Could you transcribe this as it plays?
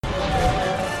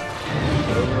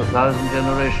over 1,000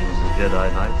 generations, the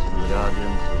Jedi Knights and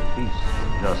guardians of peace,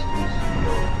 justice,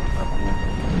 evil, uplift,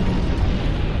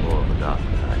 or the dark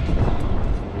side.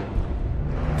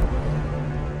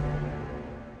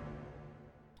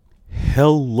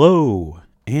 Hello,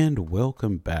 and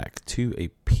welcome back to A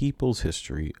People's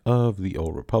History of the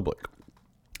Old Republic.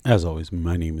 As always,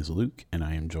 my name is Luke, and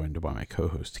I am joined by my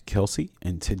co-host Kelsey,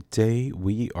 and today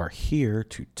we are here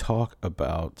to talk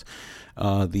about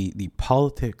the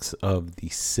politics of the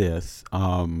Sith.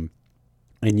 And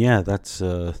yeah,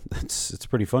 it's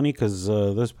pretty funny because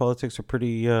those politics are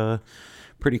pretty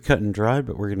cut and dried,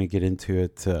 but we're gonna get into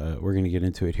it. We're gonna get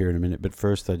into it here in a minute. But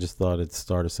first, I just thought I'd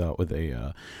start us out with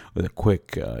a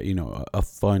quick, a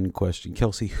fun question.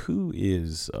 Kelsey, who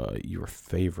is your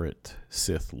favorite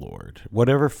Sith Lord?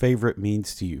 Whatever favorite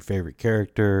means to you, favorite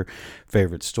character,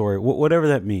 favorite story, whatever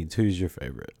that means. Who's your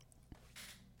favorite?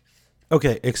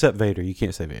 Okay, except Vader. You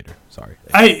can't say Vader. Sorry.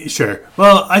 Sure.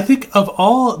 Well, I think of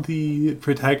all the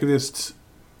protagonists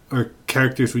or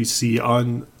characters we see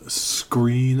on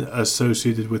screen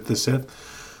associated with the Sith,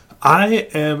 I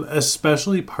am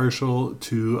especially partial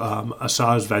to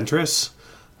Asajj Ventress.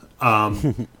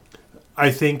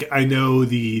 I think I know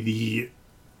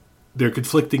they're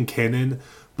conflicting canon,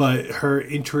 but her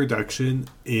introduction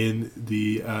in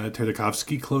the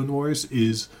Tartakovsky Clone Wars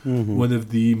is one of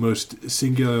the most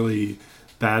singularly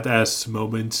badass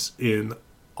moments in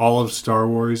all of Star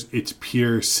Wars. It's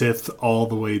pure Sith all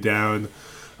the way down.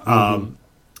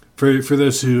 For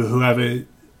those who haven't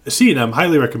seen, I'm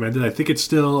highly recommended. I think it's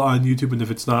still on YouTube, and if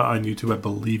it's not on YouTube, I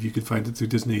believe you can find it through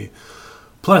Disney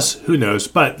Plus. Who knows?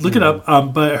 But look it up.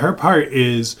 But her part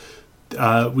is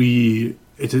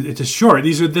it's a short.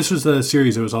 This was a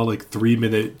series that was all like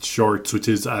 3-minute shorts, which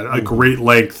is a great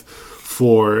length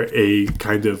for a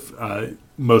kind of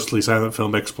mostly silent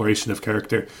film exploration of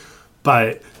character.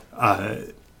 But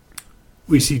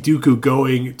we see Dooku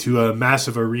going to a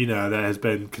massive arena that has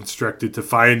been constructed to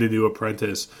find a new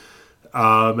apprentice.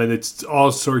 And it's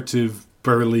all sorts of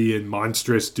burly and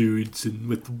monstrous dudes and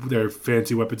with their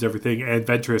fancy weapons, everything. And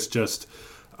Ventress just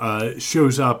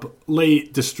shows up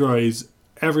late, destroys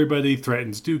everybody,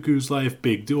 threatens Dooku's life,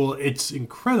 big duel. It's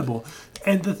incredible.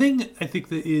 And the thing I think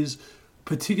that is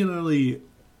particularly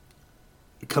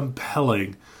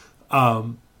compelling,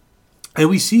 and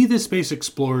we see this space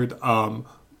explored,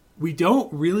 we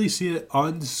don't really see it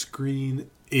on screen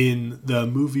in the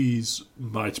movies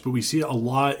much, but we see it a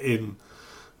lot in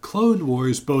Clone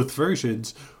Wars, both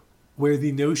versions, where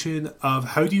the notion of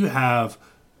how do you have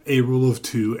a rule of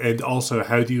two, and also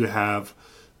how do you have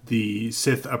the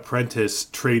Sith apprentice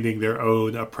training their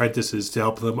own apprentices to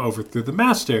help them overthrow the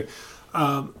master.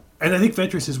 And I think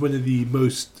Ventress is one of the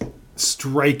most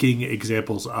striking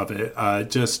examples of it.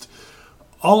 Just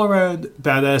all around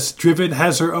badass, driven,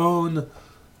 has her own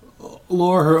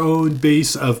lore, her own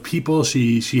base of people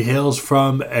she hails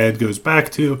from and goes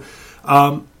back to,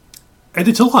 and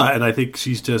it's a lot. And I think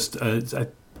she's just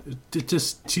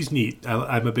she's neat.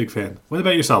 I'm a big fan. What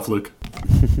about yourself, Luke?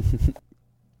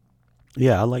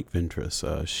 Yeah, I like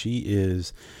Ventress. She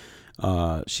is,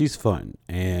 she's fun,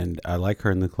 and I like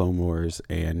her in the Clone Wars.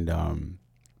 And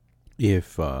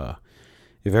if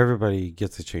everybody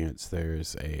gets a chance,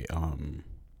 there's a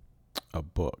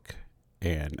book.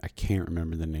 And I can't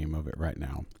remember the name of it right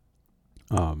now.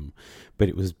 But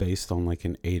it was based on like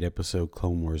an 8-episode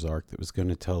Clone Wars arc that was going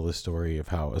to tell the story of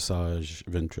how Asajj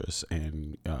Ventress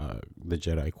and the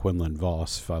Jedi Quinlan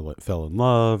Vos fell in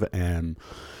love, and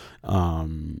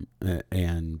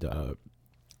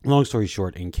long story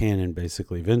short, in canon,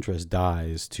 basically Ventress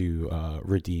dies to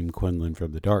redeem Quinlan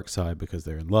from the dark side because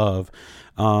they're in love,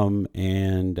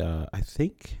 and I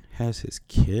think has his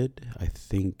kid. I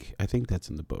think that's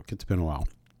in the book. It's been a while.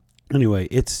 Anyway,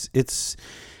 it's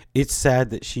sad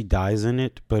that she dies in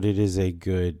it, but it is a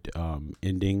good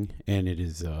ending, and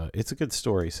it's a good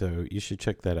story. So you should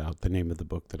check that out. The name of the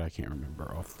book that I can't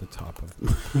remember off the top of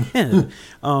my head.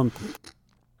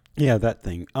 Yeah, that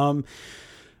thing.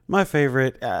 My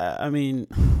favorite. I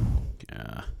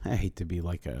hate to be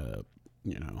like a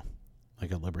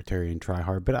libertarian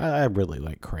tryhard, but I really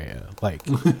like Kreia. Like,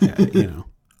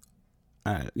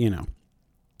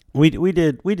 we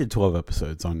did 12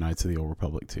 episodes on Knights of the Old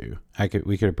Republic too. I could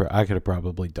have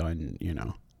probably done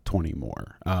 20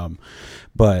 more.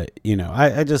 But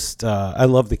I just I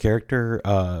love the character.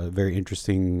 Very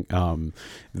interesting.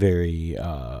 Very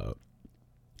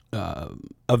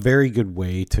a very good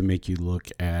way to make you look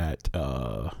at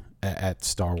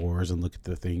Star Wars and look at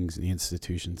the things and the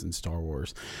institutions in Star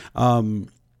Wars.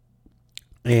 And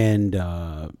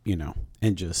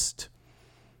just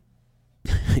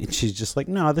and she's just like,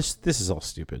 no, this is all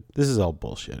stupid. This is all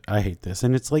bullshit. I hate this.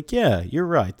 And it's like, yeah, you're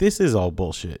right. This is all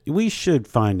bullshit. We should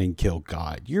find and kill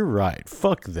God. You're right.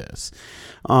 Fuck this.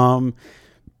 And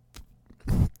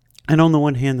on the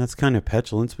one hand, that's kind of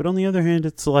petulance, but on the other hand,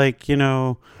 it's like, she's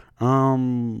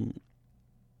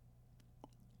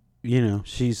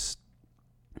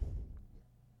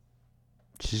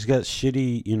got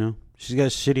shitty, she's got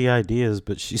shitty ideas,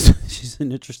 but she's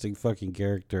an interesting fucking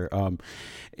character.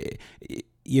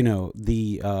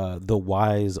 The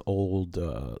wise old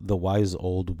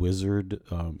wizard,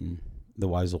 the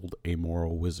wise old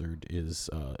amoral wizard is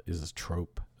a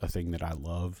trope, a thing that I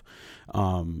love.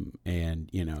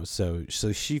 So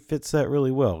she fits that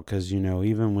really well, because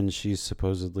even when she's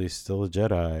supposedly still a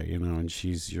Jedi, and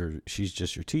she's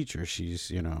just your teacher,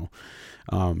 she's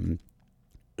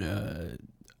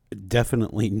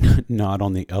definitely not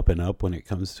on the up and up when it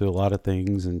comes to a lot of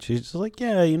things. And she's just like,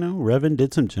 yeah, Revan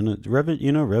did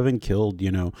Revan killed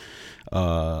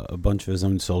a bunch of his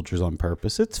own soldiers on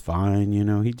purpose. It's fine.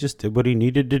 He just did what he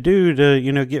needed to do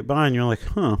to get by. And you're like,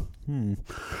 I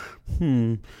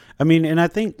mean, and I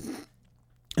think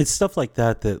it's stuff like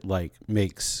that like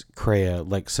makes Kreia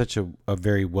like such a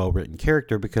very well written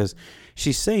character, because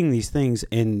she's saying these things,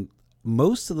 and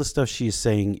most of the stuff she's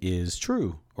saying is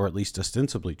true, or at least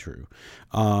ostensibly true.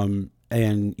 And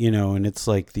it's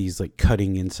like these like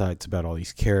cutting insights about all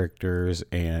these characters,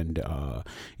 and why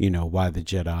the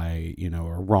Jedi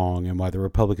are wrong, and why the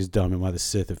Republic is dumb, and why the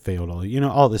Sith have failed,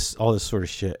 all this sort of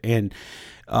shit. And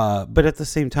but at the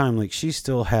same time, like, she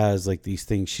still has like these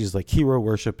things. She's like, hero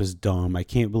worship is dumb. I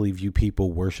can't believe you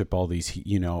people worship all these,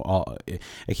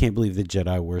 I can't believe the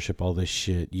Jedi worship all this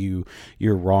shit.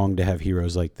 You're wrong to have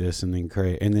heroes like this. And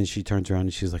then she turns around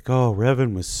and she's like, oh,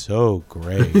 Revan was so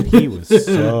great. He was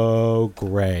so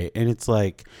great. And it's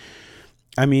like,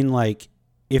 I mean, like,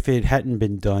 if it hadn't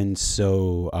been done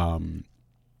so,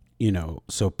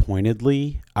 so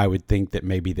pointedly, I would think that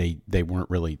maybe they weren't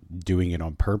really doing it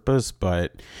on purpose.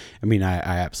 But I mean, I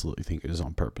absolutely think it was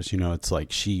on purpose. It's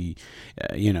like she,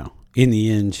 in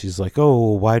the end, she's like,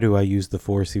 oh, why do I use the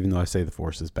Force even though I say the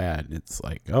Force is bad? And it's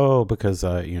like, oh, because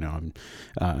I'm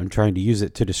trying to use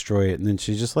it to destroy it. And then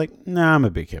she's just like, nah, I'm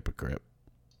a big hypocrite.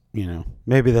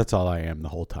 Maybe that's all I am the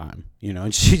whole time.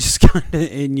 And she just kind of,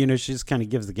 she just kind of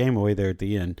gives the game away there at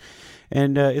the end,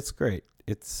 and it's great.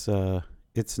 It's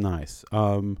nice.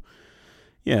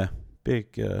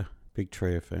 Big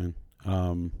Treya fan.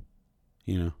 A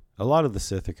lot of the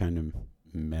Sith are kind of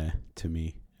meh to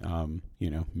me.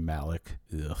 Malik.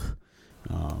 Ugh.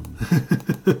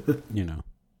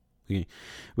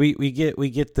 We get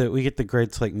the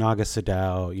greats like Naga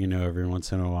Sadow, every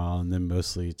once in a while, and then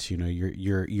mostly it's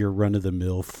your run of the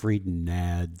mill Frieden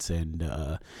Nads, and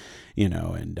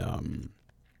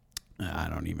I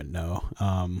don't even know.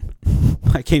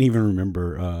 I can't even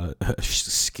remember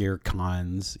Scare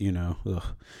Cons. Ugh.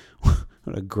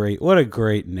 What a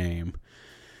great name.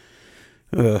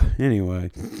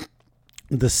 Anyway,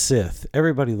 the Sith.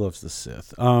 Everybody loves the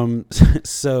Sith.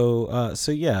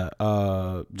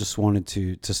 Just wanted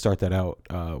to start that out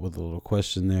with a little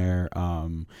question there.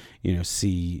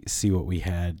 See what we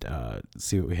had to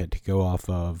go off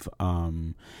of.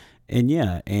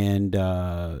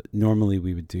 Normally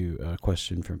we would do a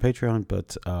question from Patreon,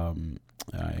 but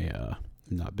I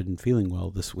not been feeling well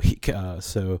this week.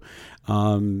 Behind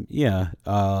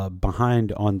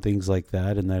on things like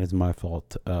that, and that is my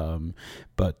fault.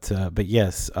 But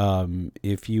yes,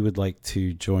 if you would like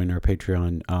to join our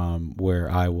Patreon, where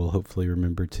I will hopefully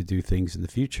remember to do things in the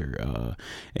future,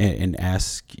 and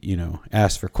ask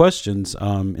for questions,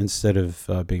 instead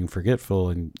of being forgetful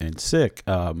and sick,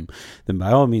 then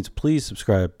by all means, please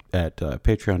subscribe at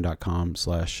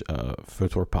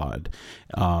patreon.com/photorpod.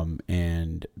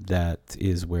 And that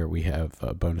is where we have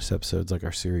bonus episodes like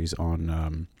our series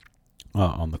on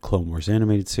the Clone Wars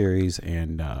animated series,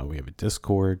 and we have a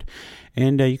Discord,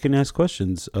 and you can ask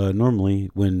questions normally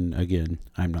when, again,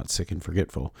 I'm not sick and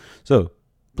forgetful. So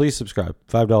please subscribe.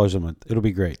 $5 a month. It'll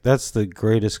be great. That's the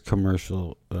greatest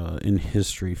commercial in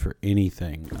history for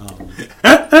anything.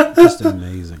 Just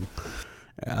amazing.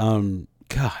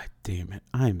 God damn it.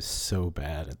 I'm so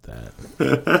bad at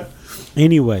that.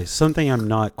 Anyway, something I'm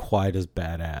not quite as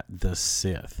bad at, the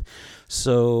Sith.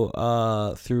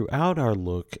 So throughout our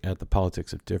look at the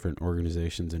politics of different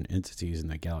organizations and entities in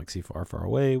the galaxy far, far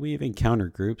away, we've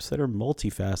encountered groups that are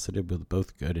multifaceted with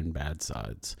both good and bad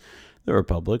sides. The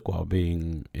Republic, while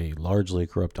being a largely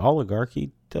corrupt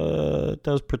oligarchy,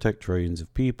 does protect trillions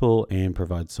of people and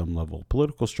provide some level of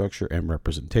political structure and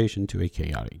representation to a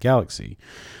chaotic galaxy.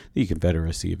 The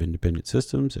Confederacy of Independent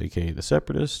Systems, aka the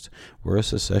Separatists, were a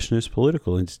secessionist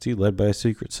political entity led by a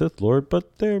secret Sith Lord,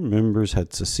 but their members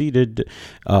had seceded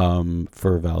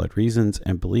for valid reasons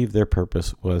and believed their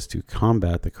purpose was to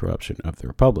combat the corruption of the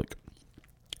Republic.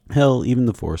 Hell, even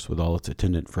the Force, with all its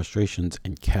attendant frustrations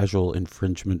and casual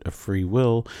infringement of free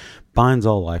will, binds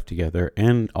all life together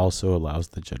and also allows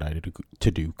the Jedi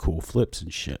to do cool flips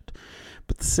and shit.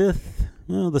 But the Sith,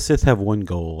 well, the Sith have one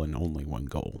goal and only one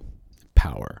goal: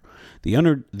 power. The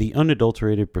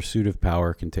unadulterated pursuit of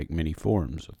power can take many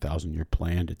forms: a 1,000-year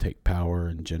plan to take power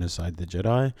and genocide the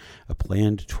Jedi, a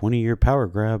planned 20-year power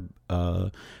grab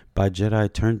by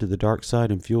Jedi turned to the dark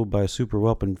side and fueled by a super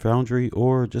weapon foundry,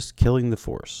 or just killing the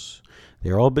Force. They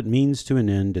are all but means to an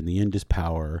end, and the end is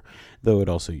power, though it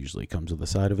also usually comes with the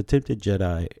side of attempted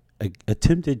genocide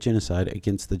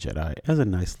against the Jedi as a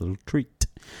nice little treat.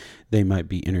 They might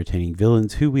be entertaining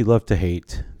villains who we love to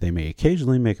hate. They may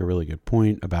occasionally make a really good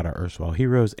point about our erstwhile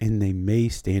heroes, and they may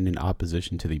stand in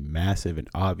opposition to the massive and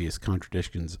obvious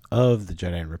contradictions of the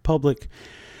Jedi and Republic.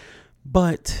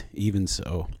 But even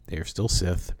so, they are still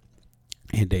Sith,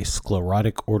 and a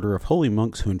sclerotic order of holy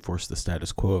monks who enforce the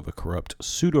status quo of a corrupt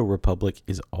pseudo-republic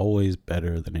is always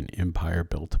better than an empire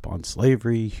built upon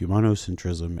slavery,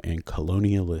 humanocentrism, and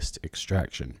colonialist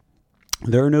extraction.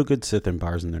 There are no good Sith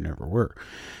empires, and there never were.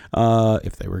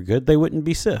 If they were good, they wouldn't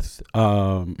be Sith.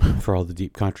 For all the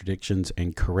deep contradictions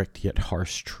and correct yet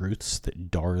harsh truths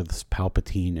that Darths,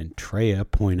 Palpatine, and Traya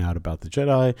point out about the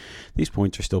Jedi, these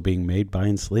points are still being made by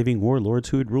enslaving warlords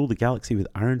who would rule the galaxy with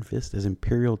iron fist as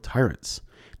imperial tyrants.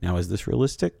 Now, is this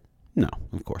realistic? No,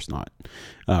 of course not.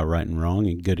 Right and wrong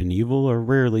and good and evil are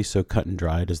rarely so cut and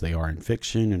dried as they are in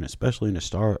fiction, and especially in a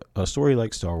story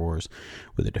like Star Wars,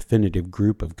 with a definitive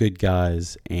group of good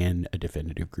guys and a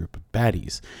definitive group of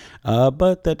baddies.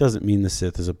 But that doesn't mean the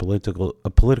Sith as a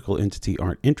political entity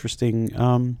aren't interesting,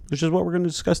 which is what we're going to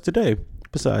discuss today.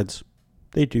 Besides,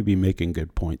 they do be making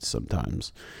good points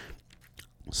sometimes.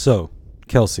 So,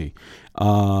 Kelsey,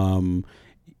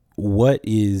 what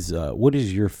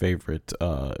is your favorite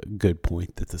good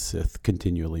point that the Sith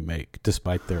continually make,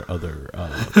 despite their other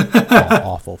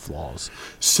awful flaws?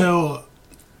 So,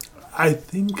 I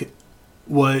think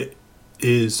what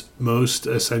is most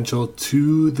essential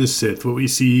to the Sith, what we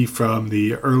see from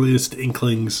the earliest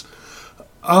inklings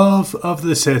of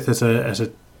the Sith as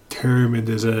a term and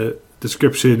as a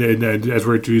description, and as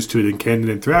we're introduced to it in canon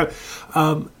and throughout,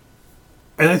 and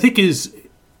I think is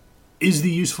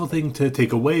the useful thing to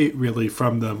take away, really,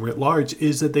 from them writ large,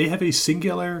 is that they have a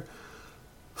singular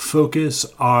focus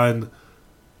on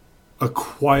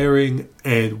acquiring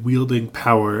and wielding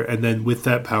power, and then with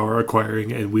that power,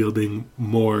 acquiring and wielding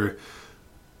more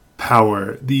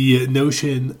power. The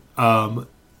notion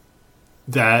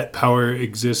that power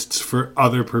exists for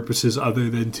other purposes other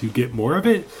than to get more of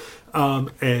it,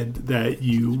 and that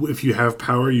if you have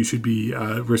power, you should be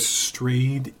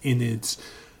restrained in its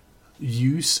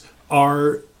use,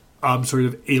 are sort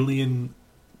of alien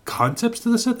concepts to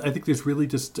the Sith. I think there's really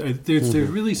there's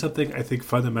really something, I think,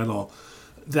 fundamental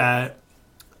that,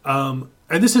 and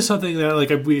this is something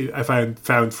that I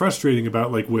found frustrating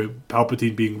about, like, with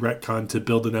Palpatine being retconned to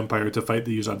build an empire to fight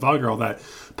the Yuuzhan Vong, all that.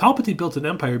 Palpatine built an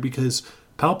empire because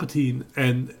Palpatine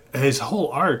and his whole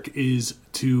arc is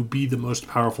to be the most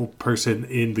powerful person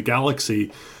in the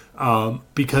galaxy,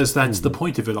 because that's the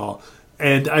point of it all.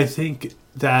 And I think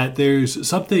that there's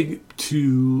something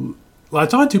to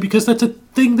latch on to, because that's a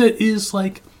thing that is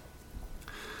like,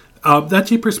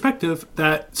 that's a perspective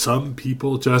that some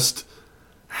people just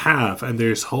have. And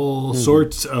there's whole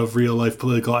sorts of real life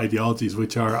political ideologies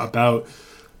which are about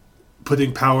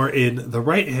putting power in the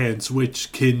right hands,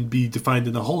 which can be defined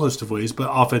in a whole host of ways, but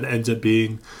often ends up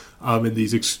being in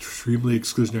these extremely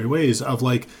exclusionary ways of,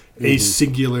 like, a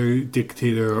singular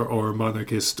dictator or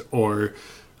monarchist or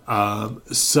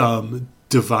some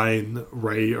divine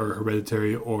right or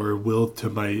hereditary or will to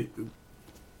might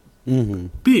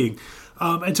being.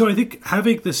 And so I think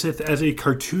having the Sith as a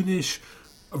cartoonish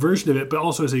version of it, but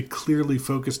also as a clearly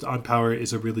focused on power,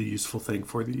 is a really useful thing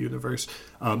for the universe,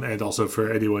 and also for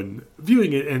anyone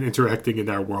viewing it and interacting in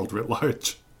our world writ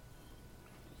large.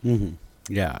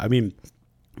 Yeah, I mean,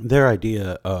 their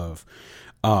idea of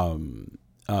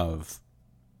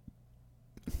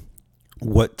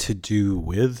what to do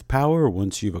with power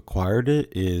once you've acquired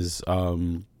it is,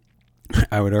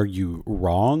 I would argue,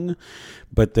 wrong.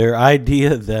 But their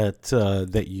idea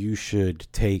that you should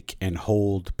take and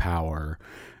hold power,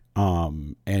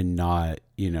 and not,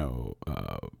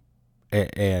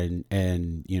 and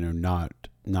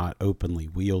not openly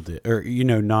wield it, or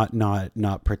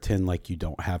not pretend like you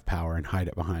don't have power and hide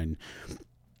it behind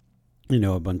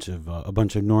a bunch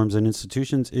of norms and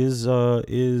institutions is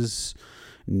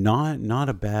not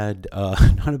a bad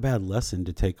not a bad lesson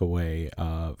to take away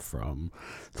from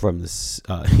this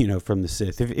from the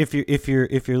Sith, if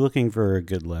you're looking for a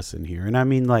good lesson here. And I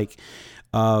mean, like,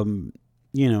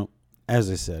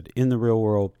 as I said, in the real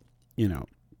world,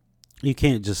 you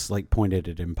can't just like point at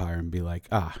an empire and be like,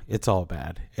 it's all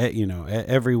bad.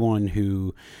 Everyone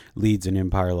who leads an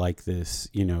empire like this,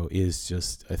 is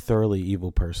just a thoroughly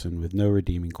evil person with no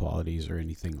redeeming qualities or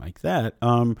anything like that.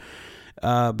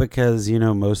 Because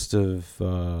most of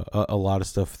a lot of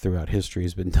stuff throughout history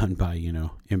has been done by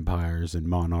empires and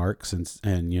monarchs, and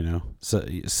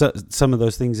so some of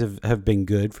those things have been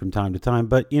good from time to time,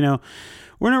 but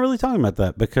we're not really talking about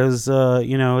that, because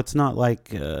it's not like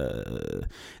the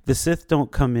Sith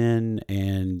don't come in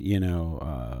and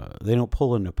they don't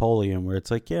pull a Napoleon where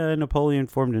it's like, yeah, Napoleon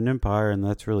formed an empire and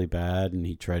that's really bad, and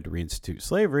he tried to reinstitute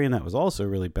slavery and that was also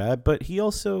really bad, but he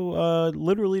also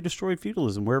literally destroyed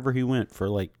feudalism wherever he went for,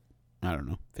 like, I don't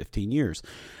know, 15 years,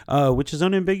 which is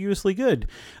unambiguously good.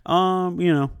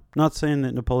 Not saying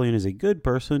that Napoleon is a good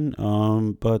person,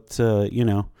 but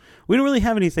we don't really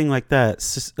have anything like that.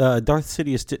 Darth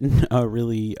Sidious didn't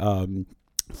really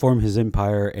form his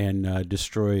empire and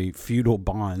destroy feudal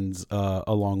bonds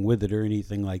along with it or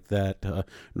anything like that,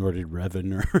 nor did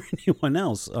Revan or anyone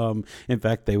else. In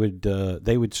fact, they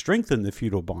would strengthen the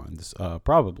feudal bonds,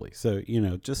 probably. So,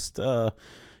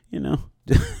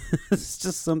 it's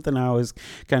just something I always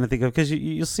kind of think of, because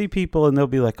you'll see people and they'll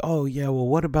be like, oh yeah, well,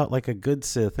 what about like a good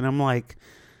Sith? And I'm like,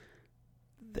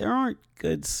 there aren't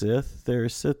good Sith. There are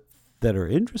Sith that are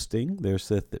interesting. There are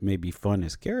Sith that may be fun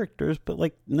as characters, but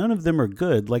like none of them are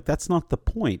good. Like, that's not the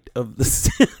point of the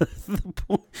Sith.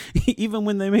 Even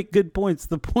when they make good points,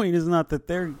 the point is not that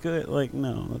they're good. Like,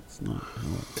 no, that's not.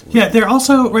 Yeah, they're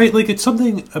also, right, like, it's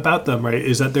something about them, right,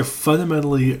 is that they're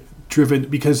fundamentally driven,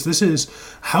 because this is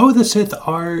how the Sith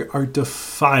are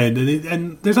defined,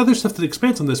 and there's other stuff that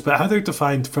expands on this, but how they're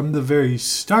defined from the very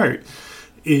start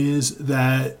is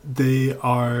that they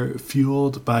are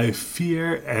fueled by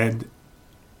fear and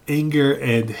anger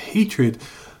and hatred,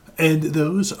 and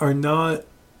those are not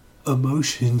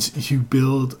emotions you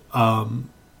build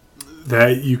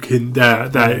that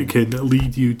can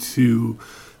lead you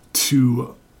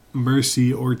to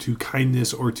mercy or to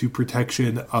kindness or to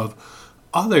protection of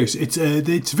others.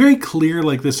 It's very clear,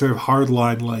 like, this sort of hard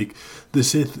line, like the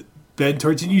Sith bend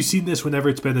towards, and you've seen this whenever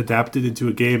it's been adapted into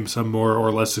a game, some more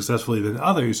or less successfully than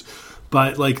others,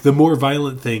 but like the more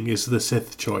violent thing is the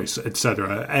Sith choice,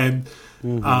 etc. And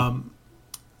and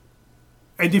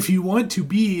if you want to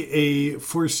be a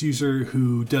Force user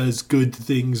who does good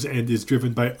things and is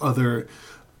driven by other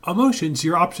emotions,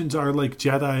 your options are like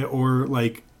Jedi or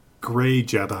like gray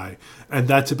Jedi, and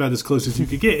that's about as close as you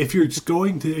could get. If you're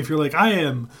like, I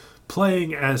am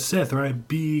playing as Sith or I'm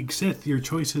being Sith,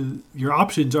 your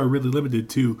options are really limited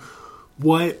to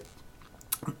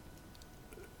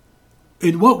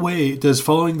in what way does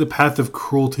following the path of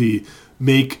cruelty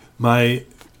make my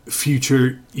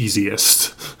future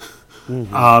easiest?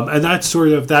 And that's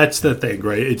the thing,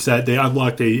 right? It's that they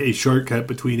unlocked a shortcut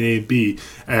between A and B,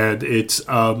 and it's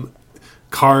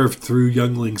carved through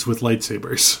younglings with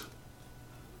lightsabers.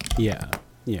 Yeah.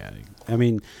 I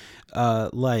mean,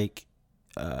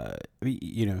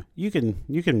 you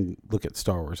can look at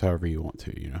Star Wars however you want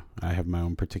to. I have my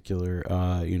own particular,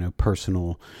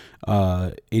 personal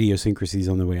idiosyncrasies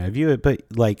on the way I view it, but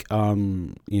like,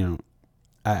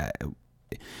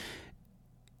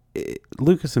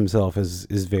 Lucas himself is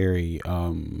very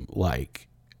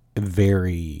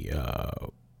very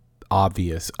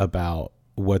obvious about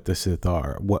what the Sith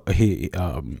are. What he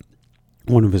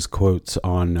one of his quotes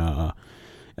on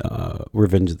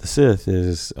Revenge of the Sith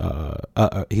is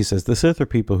he says, the Sith are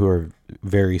people who are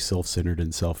very self-centered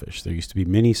and selfish. There used to be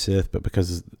many Sith, but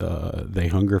because they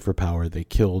hunger for power, they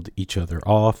killed each other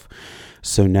off.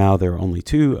 So now there are only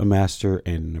two, a master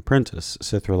and an apprentice.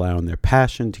 Sith rely on their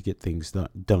passion to get things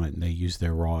done. They use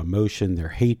their raw emotion, their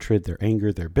hatred, their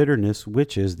anger, their bitterness,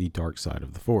 which is the dark side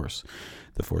of the Force.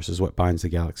 The Force is what binds the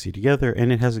galaxy together,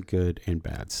 and it has a good and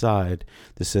bad side.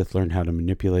 The Sith learned how to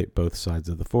manipulate both sides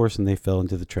of the Force, and they fell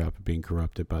into the trap of being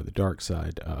corrupted by the dark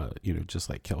side,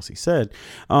 just like Kelsey said.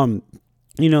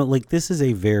 This is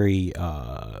a very,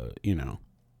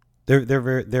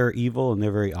 they're evil, and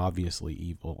they're very obviously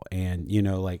evil. And,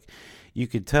 you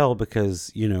could tell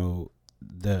because,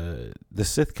 the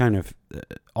Sith kind of,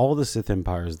 all the Sith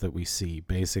empires that we see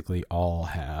basically all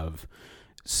have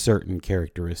certain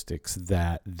characteristics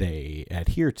that they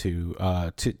adhere to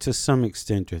some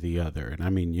extent or the other. And I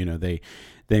mean,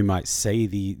 they might say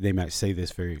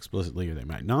this very explicitly, or they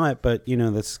might not, but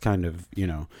that's kind of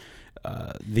the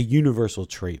universal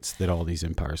traits that all these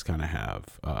empires kind of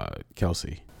have.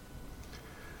 Kelsey.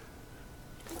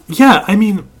 Yeah, I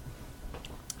mean,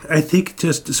 I think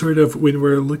just sort of when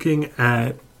we're looking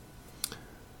at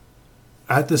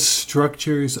the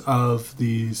structures of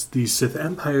these Sith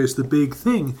empires, the big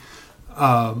thing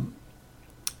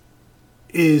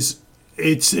is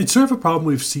it's sort of a problem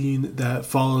we've seen that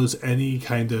follows any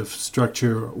kind of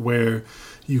structure where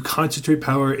you concentrate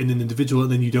power in an individual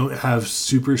and then you don't have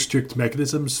super strict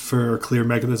mechanisms or clear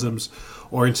mechanisms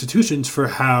or institutions for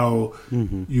how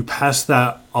you pass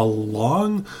that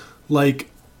along. Like,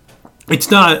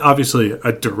 it's not obviously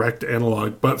a direct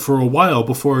analog, but for a while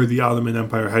before the Ottoman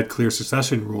Empire had clear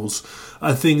succession rules,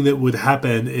 a thing that would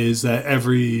happen is that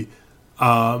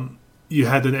you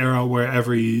had an era where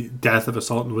every death of a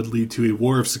sultan would lead to a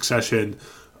war of succession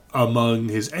among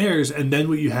his heirs, and then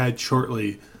what you had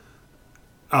shortly,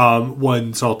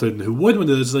 one sultan who would one of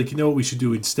those, like, what we should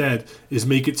do instead is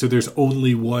make it so there's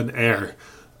only one heir.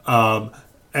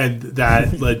 And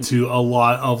that led to a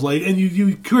lot of, like, and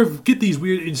you kind of get these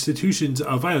weird institutions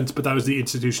of violence, but that was the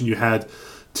institution you had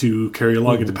to carry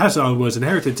along and to pass it on, was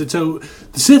inheritance. And so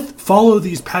the Sith follow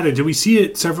these patterns, and we see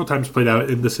it several times played out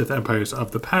in the Sith empires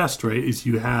of the past, right? Is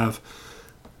you have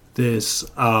this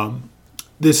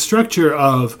this structure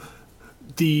of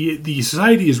the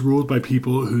society is ruled by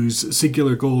people whose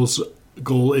singular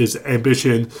goal is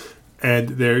ambition, and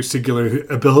their singular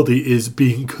ability is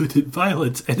being good at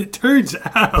violence. And it turns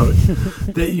out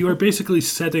that you are basically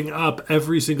setting up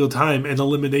every single time an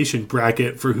elimination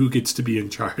bracket for who gets to be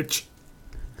in charge.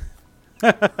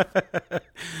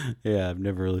 Yeah, I've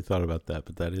never really thought about that,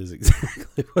 but that is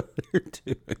exactly what they're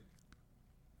doing.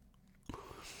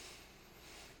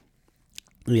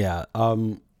 Yeah.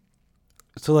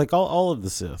 So like all of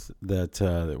the Sith that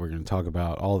we're going to talk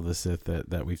about, all of the Sith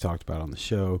that we've talked about on the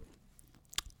show,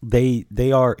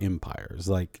 they are empires,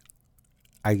 like,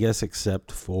 I guess,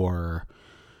 except for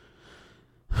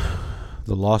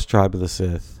the Lost Tribe of the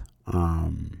Sith,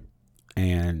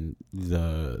 and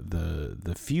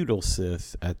the feudal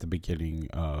Sith at the beginning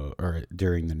or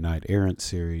during the Knight Errant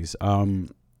series. I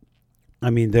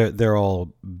mean, they're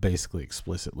all basically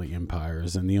explicitly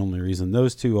empires, and the only reason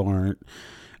those two aren't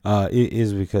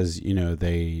is because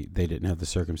they didn't have the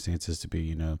circumstances to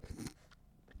be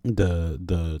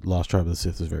the Lost Tribe of the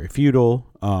Sith is very feudal,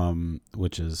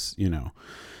 which is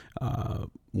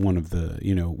one of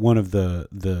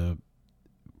the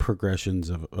progressions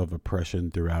of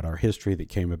oppression throughout our history that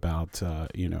came about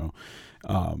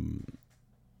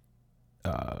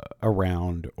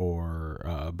around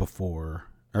or before,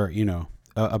 or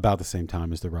about the same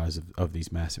time as the rise of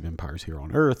these massive empires here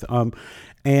on Earth,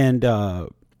 and the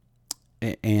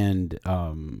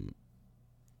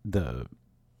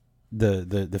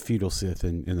feudal Sith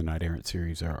in the Knight Errant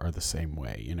series are the same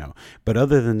way, But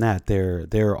other than that,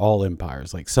 they're all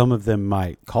empires. Like, some of them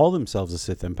might call themselves a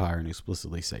Sith empire and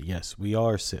explicitly say, yes, we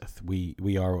are Sith.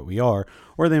 We are what we are.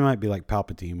 Or they might be like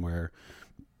Palpatine, where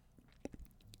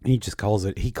he calls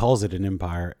it an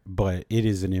empire, but it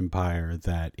is an empire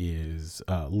that is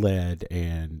led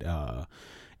and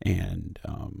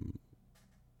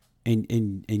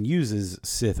uses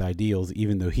Sith ideals,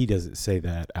 even though he doesn't say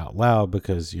that out loud,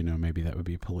 because maybe that would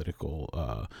be politically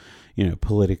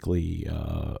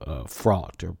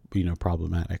fraught or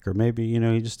problematic, or maybe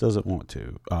he just doesn't want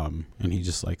to, and he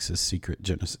just likes his secret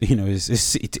genocide.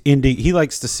 He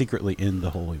likes to secretly end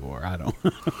the Holy War. I don't.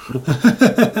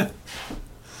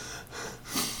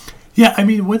 Yeah, I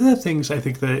mean, one of the things I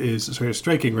think that is sort of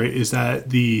striking, right, is that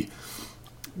the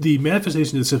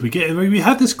manifestation of the Sith we get, and we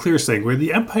have this clear thing where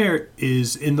the Empire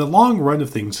is, in the long run of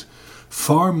things,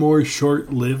 far more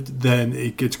short-lived than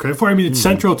it gets credit for. I mean, it's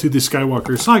central to the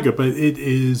Skywalker saga, but it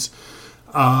is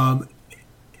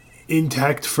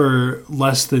intact for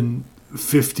less than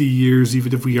 50 years,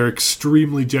 even if we are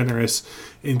extremely generous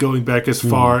in going back as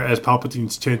far as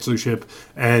Palpatine's chancellorship,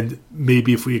 and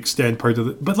maybe if we extend part of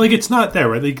it. But, like, it's not there,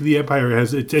 right? Like, the Empire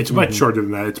has... It's much shorter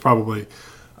than that. It's probably...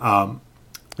 I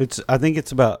think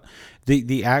it's about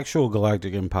the actual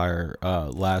Galactic Empire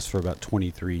lasts for about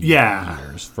 23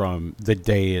 years from the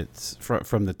day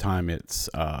from the time it's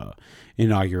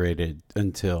inaugurated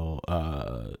until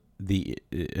the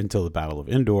Battle of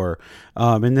Endor,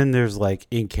 and then there's, like,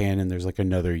 in canon, there's like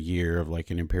another year of like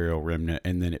an Imperial remnant,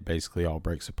 and then it basically all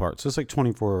breaks apart. So it's like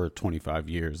 24 or 25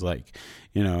 years, like,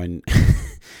 and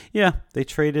Yeah, they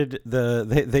traded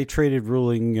they traded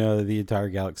ruling the entire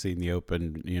galaxy in the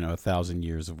open, 1,000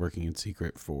 years of working in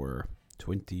secret for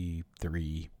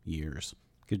 23 years.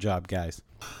 Good job, guys.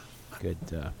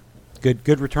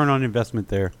 Good return on investment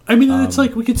there. I mean, it's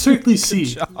like we could certainly see,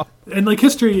 job. and like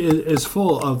history is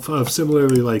full of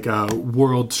similarly like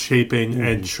world shaping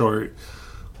and short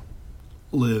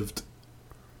lived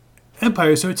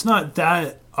empires. So it's not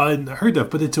that unheard of,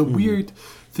 but it's a weird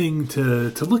thing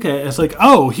to look at as like,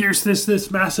 oh, here's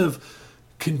this massive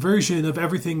conversion of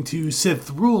everything to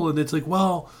Sith rule, and it's like,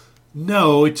 well,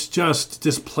 no, it's just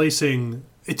displacing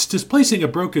a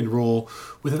broken rule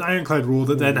with an ironclad rule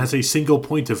that then has a single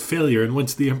point of failure, and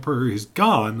once the Emperor is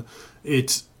gone,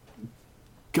 it's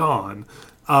gone.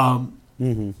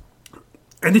 And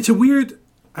it's a weird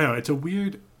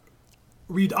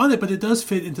read on it, but it does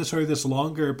fit into sort of this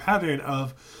longer pattern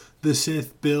of the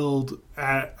Sith build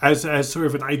as sort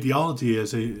of an ideology,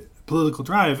 as a political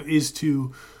drive, is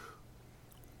to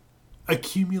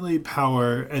accumulate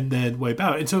power and then wipe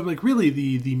out. And so, like, really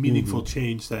the meaningful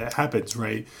change that happens,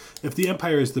 right? If the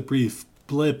Empire is the brief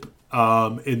blip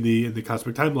in the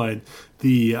cosmic timeline,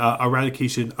 the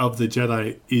eradication of the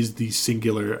Jedi is the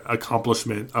singular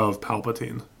accomplishment of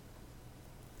Palpatine.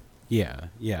 Yeah.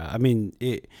 I mean,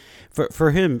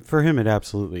 for him, it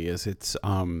absolutely is. It's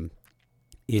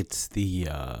the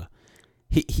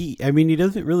he I mean, he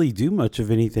doesn't really do much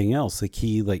of anything else. Like,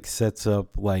 he sets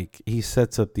up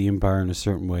the Empire in a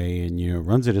certain way and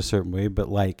runs it a certain way, but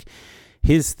like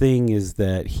his thing is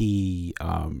that he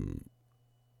turns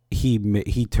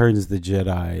the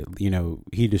Jedi,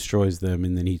 he destroys them,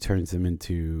 and then he turns them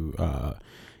into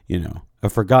a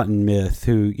forgotten myth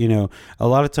who, a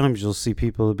lot of times you'll see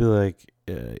people be like,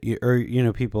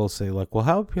 people say like, well,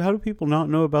 how do people not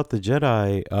know about the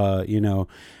Jedi,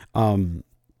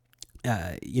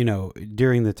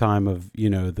 during the time of,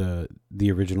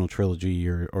 the original trilogy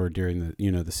or during the,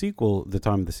 the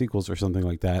time of the sequels or something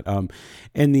like that.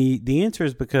 And the answer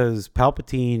is because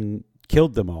Palpatine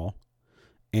killed them all,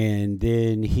 and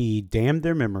then he damned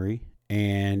their memory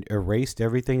and erased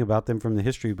everything about them from the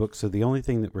history books. So the only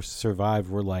thing that were survived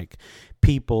were like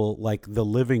people, like the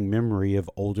living memory of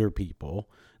older people,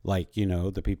 like,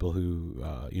 the people who,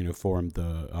 formed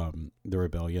the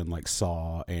rebellion, like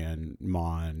Saw and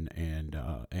Mon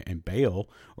and Bail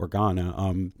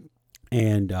Organa.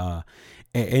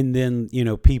 And then,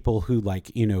 people who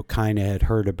kind of had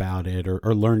heard about it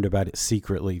or learned about it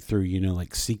secretly through,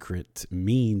 secret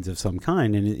means of some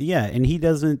kind. And and he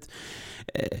doesn't,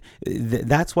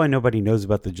 that's why nobody knows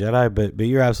about the Jedi, but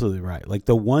you're absolutely right. Like,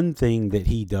 the one thing that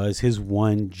he does, his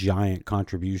one giant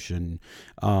contribution,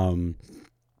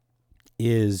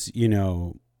 is,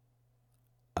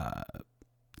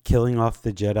 killing off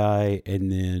the Jedi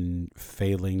and then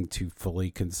failing to fully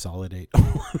consolidate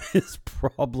all of his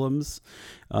problems.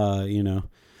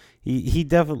 He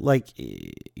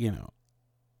definitely,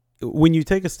 when you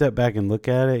take a step back and look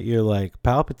at it, you're like,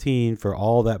 Palpatine, for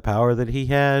all that power that he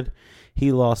had,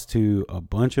 he lost to a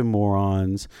bunch of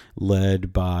morons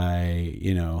led by,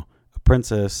 a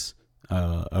princess,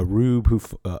 a rube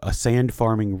a sand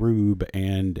farming rube,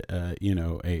 and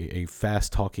a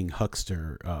fast talking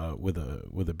huckster with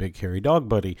a big hairy dog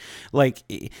buddy. Like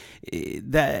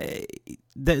that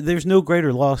there's no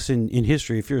greater loss in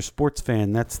history. If you're a sports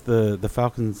fan, that's the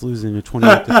Falcons losing a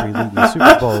 28-3 lead in the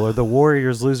Super Bowl, or the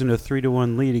Warriors losing a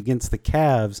 3-1 lead against the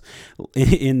Cavs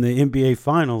in the NBA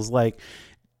Finals. Like,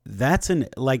 that's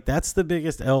the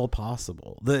biggest L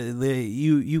possible.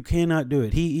 You cannot do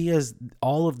it. He has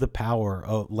all of the power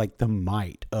of, like, the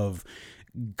might of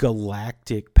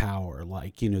galactic power,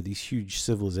 like, these huge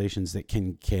civilizations that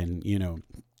can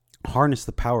harness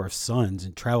the power of suns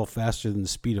and travel faster than the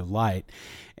speed of light,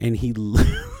 and he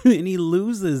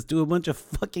loses to a bunch of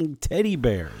fucking teddy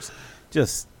bears.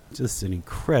 Just an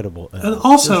incredible, and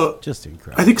also just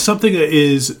incredible. I think something that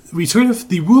is, we sort of,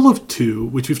 the rule of two,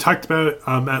 which we've talked about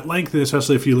at length, and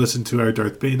especially if you listen to our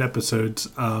Darth Bane episodes,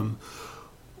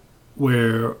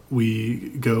 where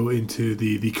we go into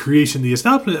the creation, the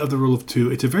establishment of the rule of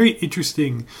two. It's a very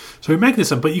interesting sort of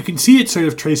mechanism, but you can see it sort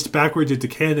of traced backwards into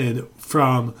canon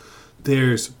from,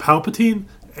 there's Palpatine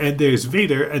and there's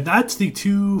Vader, and that's the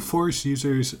two Force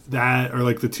users that are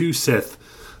like the two Sith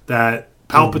that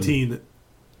Palpatine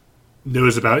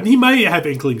knows about, and he might have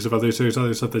inklings of others. There's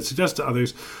other stuff that suggests to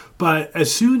others, but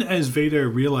as soon as Vader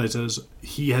realizes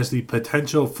he has the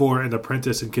potential for an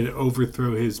apprentice and can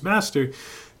overthrow his master,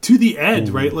 to the end,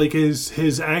 right? Like,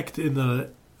 his act in Return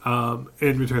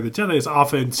of the Jedi is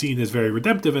often seen as very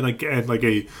redemptive and like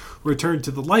a return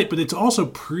to the light, but it's also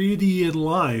pretty in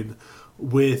line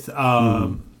with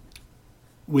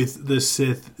with the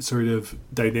Sith sort of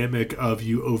dynamic of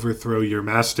you overthrow your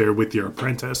master with your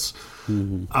apprentice.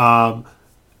 And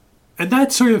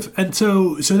that's sort of, and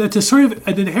so that's a sort of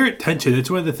an inherent tension. It's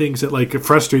one of the things that like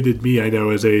frustrated me, I know,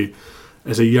 as a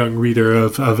young reader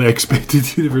of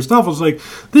expanded universe novels. Like,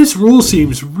 this rule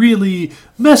seems really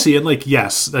messy, and like,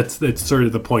 yes, that's sort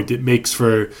of the point. It makes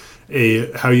for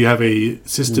how you have a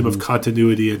system of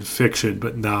continuity in fiction,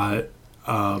 but not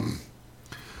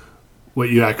what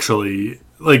you actually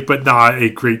like, but not a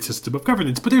great system of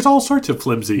governance. But there's all sorts of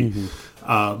flimsy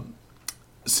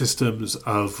systems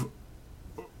of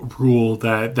rule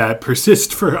that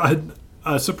persist for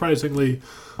surprisingly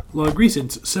long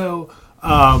reasons. So,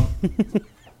 yeah.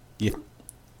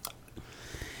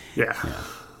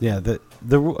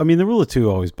 The rule of two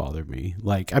always bothered me.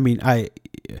 Like, I mean,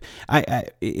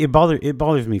 it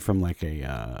bothers me from like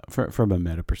from a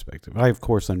meta perspective. I of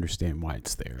course understand why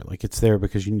it's there. Like, it's there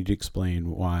because you need to explain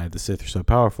why the Sith are so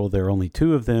powerful. There are only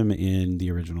two of them in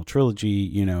the original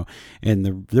trilogy, and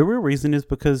the real reason is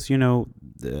because we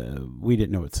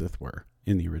didn't know what Sith were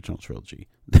in the original trilogy.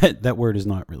 That word is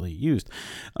not really used,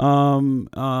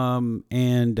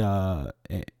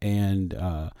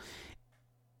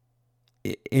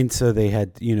 and so they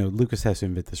had, Lucas has to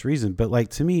invent this reason. But like,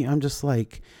 to me, I'm just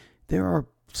like, there are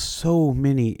so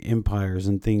many empires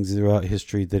and things throughout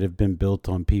history that have been built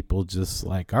on people just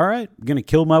like, all right, I'm gonna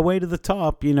kill my way to the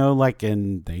top,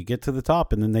 and they get to the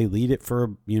top and then they lead it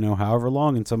for however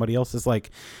long, and somebody else is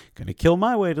like, gonna kill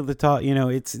my way to the top.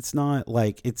 It's not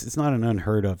like it's not an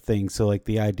unheard of thing. So like,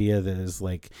 the idea that is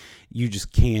like, you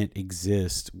just can't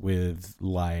exist with,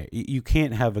 like, you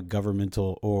can't have a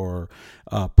governmental or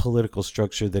political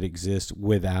structure that exists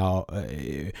without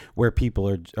where people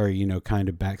are kind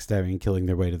of backstabbing and killing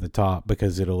their way to the top,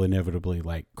 because it'll inevitably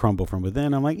like crumble from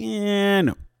within. I'm like,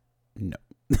 no.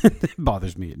 It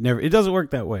bothers me. It doesn't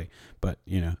work that way. But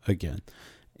again,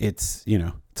 it's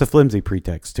it's a flimsy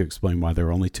pretext to explain why there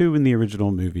are only two in the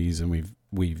original movies, and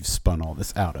we've spun all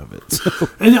this out of it. So,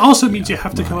 and it also means you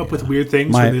have to come up with weird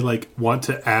things when they like want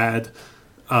to add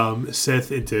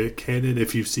Sith into canon.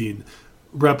 If you've seen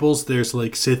Rebels, there's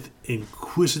like Sith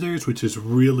Inquisitors, which is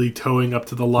really towing up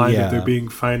to the line of there being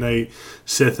finite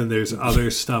Sith, and there's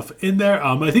other stuff in there.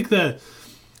 I think the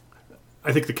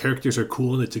characters are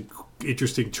cool, and it's an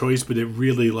interesting choice, but it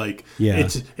really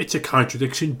it's a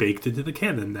contradiction baked into the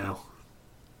canon now.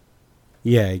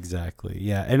 Yeah, exactly.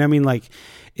 Yeah, and I mean, like,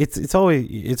 it's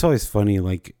always funny.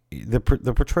 Like, the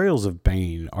portrayals of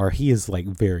Bane he is like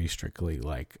very strictly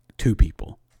like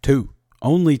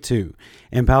only two,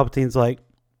 and Palpatine's like,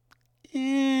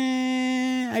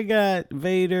 I got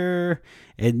Vader,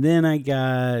 and then I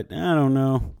got, I don't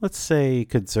know, let's say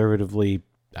conservatively,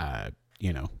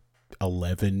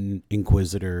 11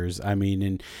 Inquisitors. I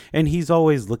mean, and he's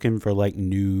always looking for like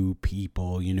new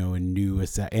people, and new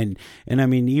and I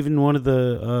mean, even one of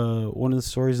the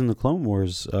stories in the Clone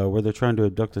Wars where they're trying to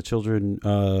abduct the children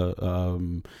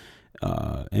and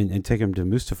take them to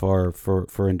Mustafar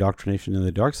for indoctrination in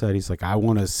the dark side. He's like, I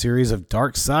want a series of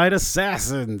dark side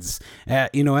assassins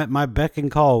at my beck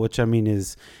and call, which I mean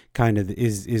is kind of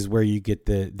is where you get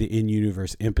the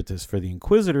in-universe impetus for the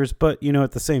Inquisitors. But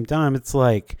at the same time, it's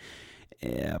like,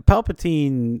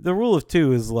 Palpatine, the rule of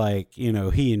two is like, he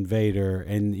and Vader,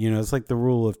 and it's like the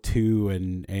rule of two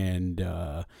and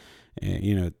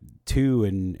 2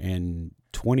 and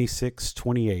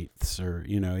 26/28, or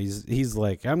he's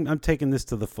like, I'm taking this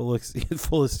to the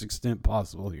fullest extent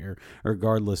possible here,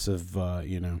 regardless of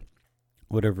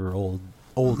whatever old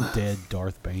dead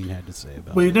Darth Bane had to say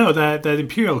about it. Well, that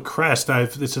Imperial crest,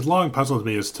 it's a long puzzled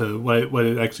me as to what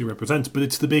it actually represents, but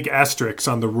it's the big asterisk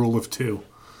on the rule of two.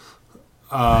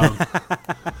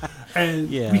 And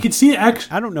we can see it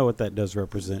actually. I don't know what that does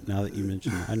represent now that you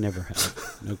mention it. I never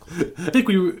have. No clue. I think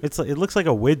it looks like a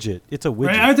widget. It's a widget.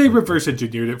 Right? I think reverse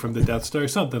engineered it from the Death Star,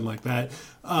 something like that.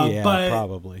 But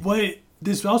probably. What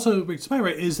this also makes my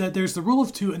right is that there's the rule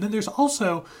of two, and then there's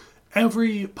also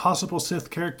every possible Sith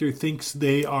character thinks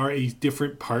they are a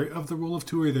different part of the rule of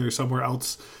two, or they're somewhere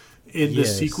else in the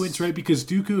sequence, right? Because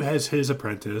Dooku has his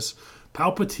apprentice.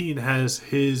 Palpatine has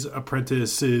his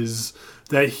apprentices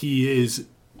that he is.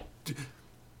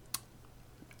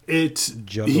 It's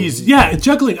juggling. He's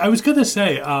juggling. I was gonna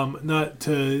say not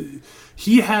to.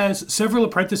 He has several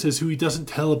apprentices who he doesn't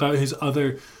tell about his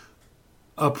other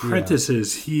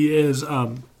apprentices. Yeah. He is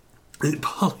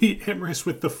polyamorous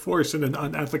with the Force in an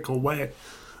unethical way.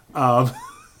 The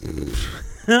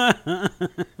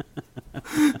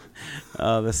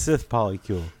Sith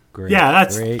polycule. Great. Yeah,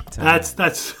 great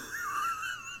that's.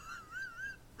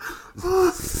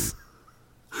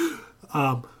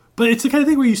 but it's the kind of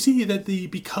thing where you see that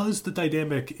because the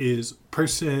dynamic is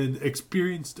person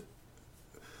experienced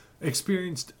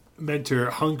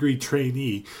mentor, hungry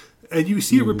trainee, and you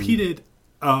see it repeated.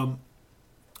 You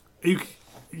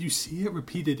see it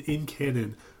repeated in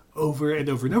canon over and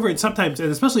over and over, and sometimes,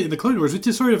 and especially in the Clone Wars, which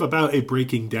is sort of about a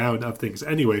breaking down of things.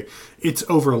 Anyway, it's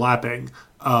overlapping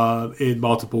in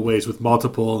multiple ways with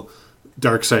multiple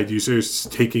dark side users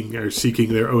taking or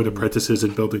seeking their own apprentices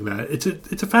and building that. It's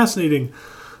a fascinating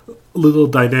little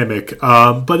dynamic,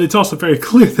 but it's also very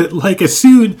clear that like as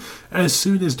soon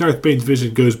as Darth Bane's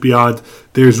vision goes beyond,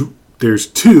 there's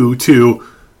two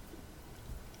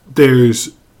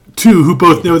who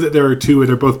both know that there are two, and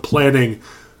they're both planning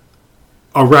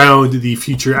around the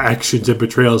future actions and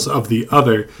betrayals of the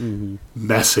other.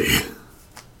 Messy.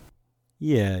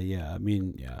 Yeah. I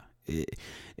mean, yeah.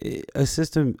 A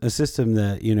system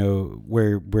that, you know,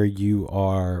 where you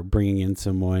are bringing in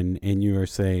someone and you are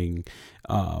saying,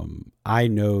 I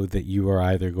know that you are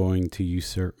either going to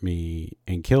usurp me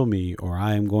and kill me, or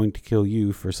I am going to kill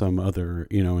you for some other,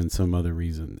 you know, in some other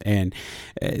reason. And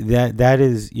that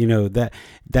is, you know, that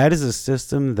is a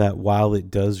system that, while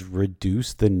it does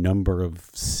reduce the number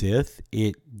of Sith,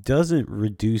 it doesn't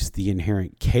reduce the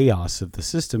inherent chaos of the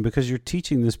system, because you're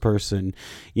teaching this person,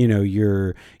 you know,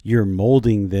 you're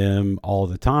molding them all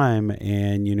the time,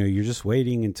 and, you know, you're just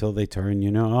waiting until they turn,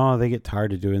 you know, they get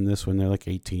tired of doing this when they're like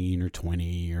 18 or 20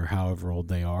 or however old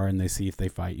they are, and they see if they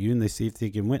fight you and they see if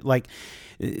they can win. Like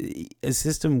a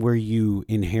system where you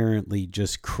inherently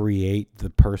just create the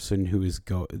person who is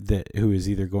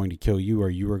either going to kill you or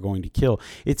you are going to kill.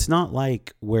 It's not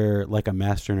like where like a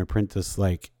master and apprentice,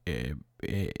 like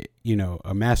you know,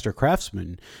 a master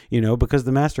craftsman, you know, because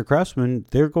the master craftsman,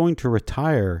 they're going to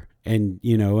retire and,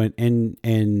 you know, and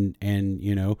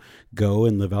you know, go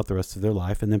and live out the rest of their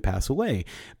life and then pass away.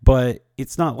 But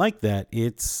it's not like that.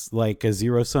 It's like a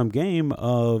zero-sum game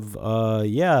of,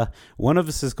 one of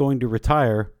us is going to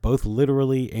retire, both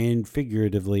literally and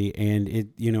figuratively, and it,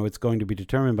 you know, it's going to be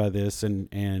determined by this, and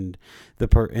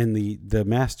the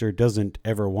master doesn't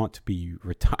ever want to be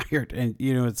retired, and,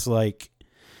 you know, it's like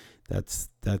that's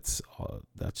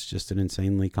just an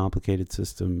insanely complicated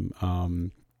system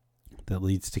that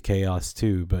leads to chaos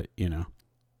too. But, you know,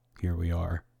 here we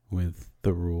are with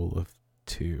the rule of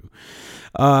two.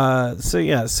 You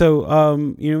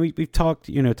know, we've talked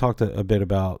a bit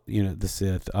about, you know, the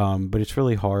Sith, but it's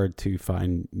really hard to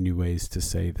find new ways to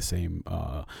say the same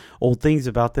old things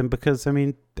about them, because, I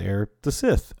mean, they're the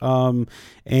Sith.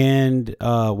 And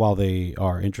while they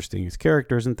are interesting as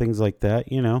characters and things like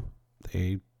that, you know,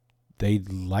 they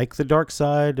like the dark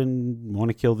side and want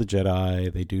to kill the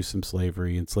Jedi. They do some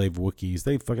slavery, enslave Wookiees.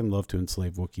 They fucking love to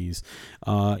enslave Wookiees.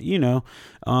 You know,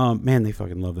 man, they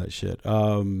fucking love that shit.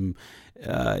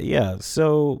 Yeah.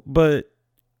 So, but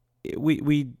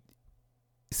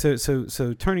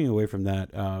So turning away from that,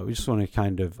 we just want to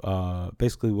kind of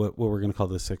basically what we're going to call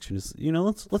this section is, you know,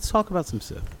 let's talk about some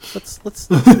Sith. Let's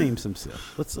name some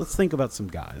Sith. Let's think about some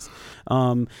guys,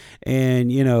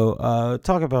 and, you know,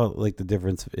 talk about like the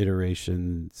different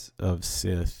iterations of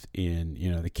Sith in,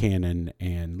 you know, the canon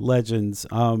and legends.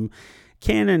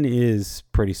 Canon is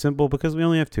pretty simple because we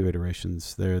only have two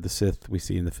iterations. They're the Sith we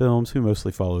see in the films, who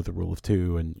mostly follow the rule of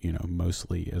two, and, you know,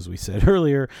 mostly, as we said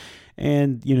earlier,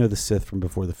 and, you know, the Sith from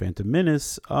before the Phantom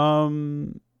Menace,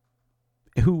 who,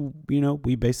 you know,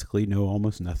 we basically know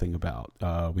almost nothing about.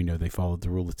 We know they followed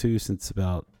the rule of two since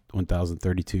about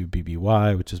 1032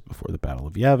 BBY, which is before the Battle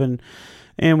of Yavin,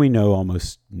 and we know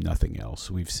almost nothing else.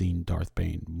 We've seen Darth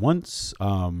Bane once,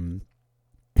 and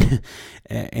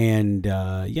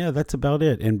that's about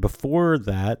it. And before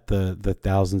that, the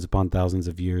thousands upon thousands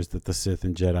of years that the Sith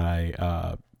and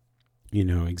Jedi you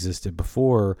know, existed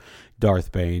before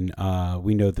Darth Bane,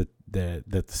 we know that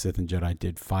the Sith and Jedi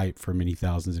did fight for many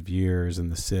thousands of years,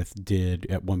 and the Sith did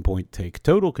at one point take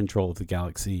total control of the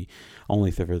galaxy,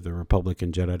 only for the Republic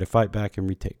and Jedi to fight back and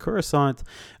retake Coruscant,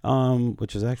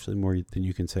 which is actually more than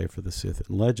you can say for the Sith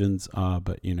and Legends,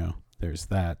 but, you know, there's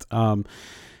that.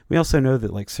 We also know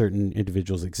that like certain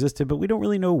individuals existed, but we don't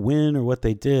really know when or what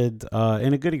they did.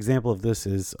 And a good example of this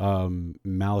is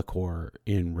Malachor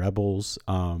in Rebels.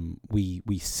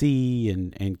 We see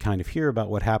and kind of hear about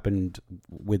what happened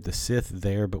with the Sith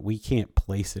there, but we can't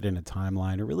place it in a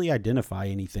timeline or really identify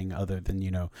anything other than,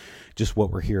 you know, just what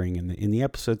we're hearing in the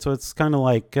episode. So it's kind of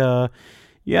like, you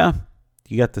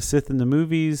got the Sith in the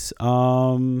movies,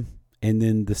 and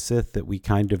then the Sith that we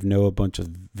kind of know a bunch of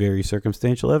very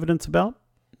circumstantial evidence about.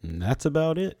 And that's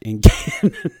about it. And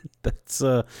that's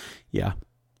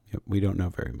we don't know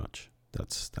very much.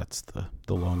 That's the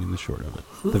long and the short of it.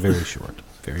 The very short,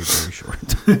 very very short.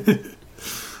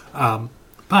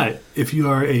 But if you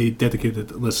are a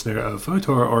dedicated listener of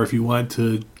Photor, or if you want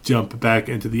to jump back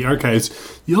into the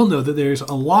archives, you'll know that there's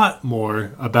a lot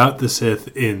more about the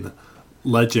Sith in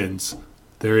Legends.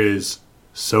 There is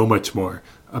so much more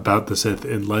about the Sith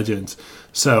in Legends.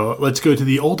 So let's go to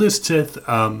the oldest Sith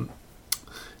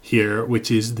here,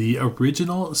 which is the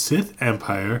original Sith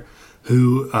Empire,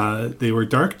 who they were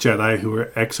Dark Jedi who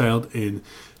were exiled in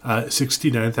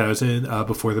 69,000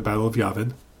 before the Battle of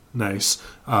Yavin. Nice.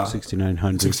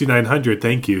 6,900. 6,900,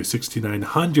 thank you.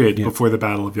 6,900 before the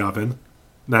Battle of Yavin.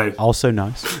 Nice. Also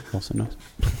nice. Also nice.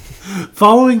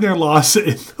 Following their loss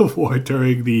in the war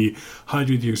during the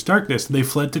 100 Years' Darkness, they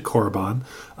fled to Korriban.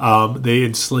 They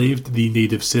enslaved the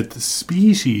native Sith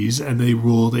species, and they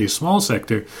ruled a small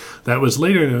sector that was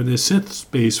later known as Sith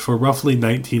space for roughly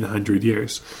 1,900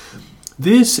 years.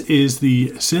 This is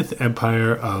the Sith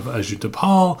Empire of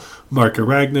Ajutapal, Marka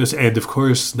Ragnos, and of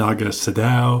course Naga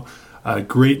Sadow.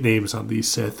 Great names on these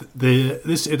Sith.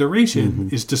 This iteration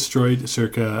is destroyed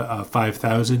circa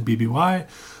 5,000 BBY.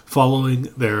 Following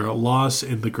their loss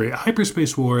in the Great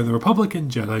Hyperspace War, the Republican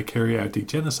Jedi carry out a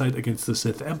genocide against the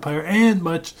Sith Empire and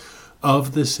much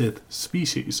of the Sith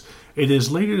species. It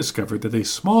is later discovered that a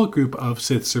small group of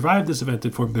Sith survived this event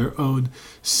and formed their own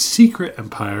secret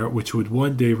empire, which would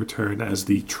one day return as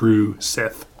the true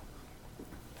Sith.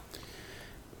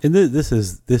 And this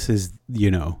is this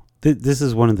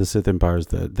is one of the Sith empires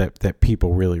that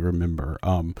people really remember.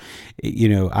 I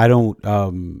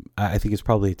think it's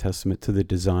probably a testament to the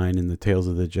design in the Tales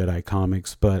of the Jedi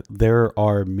comics, but there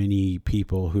are many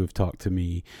people who have talked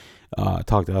to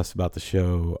us about the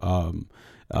show,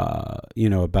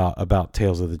 about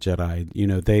Tales of the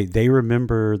Jedi. They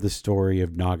remember the story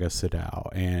of Naga Sadow,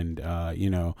 and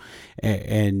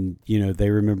they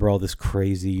remember all this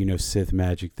crazy, Sith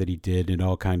magic that he did, and it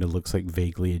all kind of looks like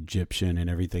vaguely Egyptian and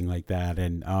everything like that.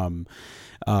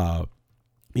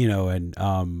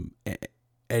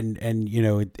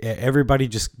 Everybody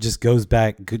just goes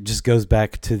back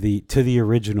to the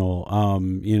original,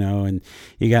 and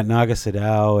you got Naga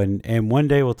Sadow, and one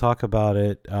day we'll talk about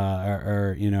it,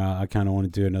 I kind of want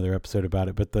to do another episode about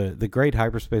it, but the Great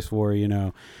Hyperspace War,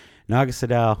 Naga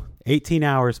Sadow, 18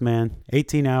 hours, man,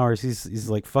 18 hours. He's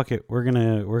like, fuck it, we're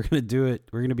gonna do it,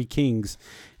 we're gonna be kings,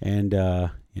 and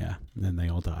then they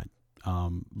all died.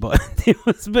 But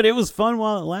it was fun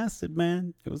while it lasted,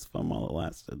 man. It was fun while it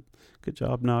lasted. Good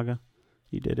job, Naga.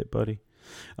 You did it, buddy.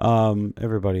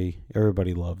 Everybody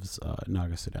loves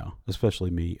Naga Sadow, especially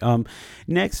me.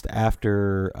 Next,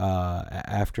 after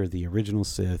the original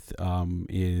Sith,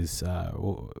 is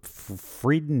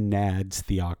Freedon Nad's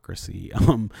Theocracy.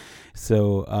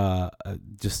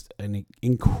 Just an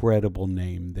incredible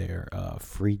name there.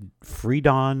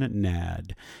 Freedon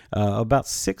Nad. About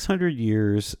 600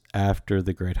 years after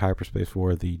the Great Hyperspace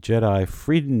War, the Jedi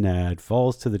Freedon Nad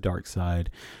falls to the dark side,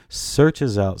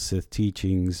 searches out Sith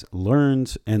teachings,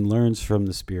 learns from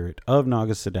the spirit of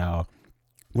Naga Sadow,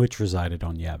 which resided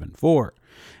on Yavin 4.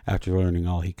 After learning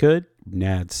all he could,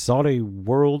 Nad sought a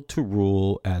world to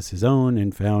rule as his own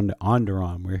and found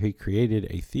Onderon, where he created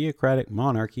a theocratic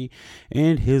monarchy,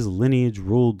 and his lineage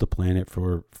ruled the planet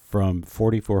from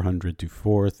 4,400 to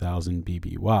 4,000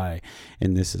 BBY.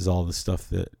 And this is all the stuff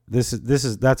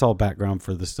that's all background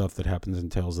for the stuff that happens in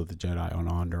Tales of the Jedi on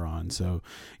Onderon. So,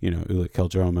 Ulic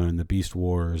Qel-Droma and the Beast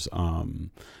Wars,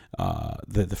 the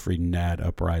Freedon Nad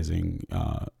uprising,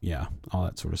 all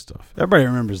that sort of stuff. Everybody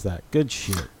remembers that. Good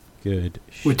shit.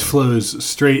 Which flows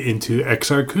straight into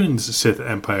Exar Kun's Sith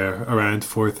Empire around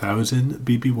 4,000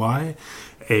 BBY.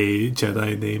 A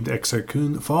Jedi named Exar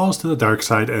Kun falls to the dark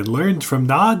side and learns from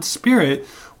Nad's spirit,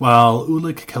 while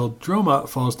Ulic Qel-Droma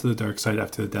falls to the dark side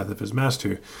after the death of his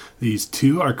master. These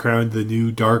two are crowned the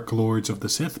new Dark Lords of the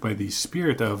Sith by the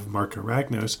spirit of Marka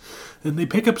Ragnos, and they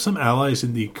pick up some allies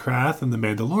in the Krath and the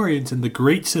Mandalorians, and the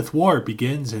Great Sith War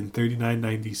begins in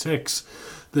 3996.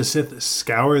 The Sith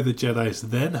scour the Jedi's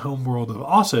then homeworld of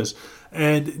Ossus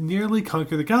and nearly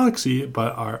conquer the galaxy,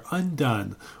 but are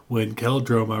undone when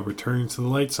Qel-Droma returns to the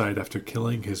light side after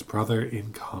killing his brother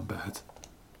in combat.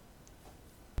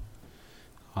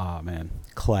 Ah, man.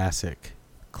 Classic.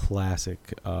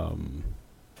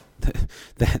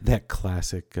 That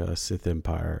classic Sith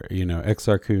Empire.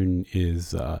 Exar Kun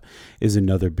is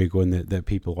another big one that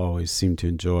people always seem to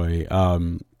enjoy.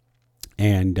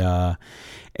 And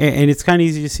it's kind of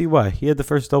easy to see why. He had the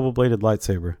first double-bladed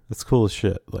lightsaber. That's cool as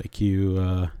shit. Like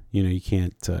you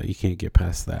can't get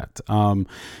past that.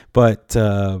 But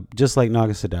just like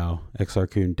Naga Sadow, Exar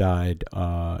Kun died,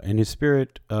 and his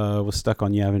spirit was stuck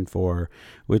on Yavin 4,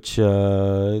 which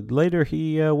later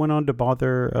he went on to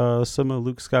bother some of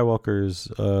Luke Skywalker's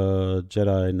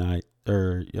Jedi Knight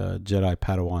Jedi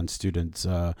Padawan students.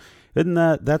 Isn't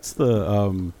that's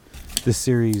the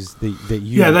series that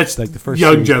you that's like the first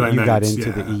Young series Jedi that you got Knights,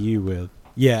 into the EU with?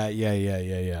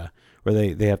 Yeah.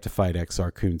 Where they have to fight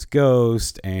Exar Kun's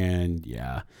ghost and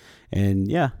then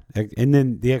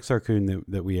the Exar Kun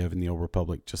that we have in the Old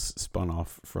Republic just spun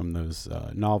off from those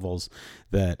novels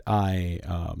that I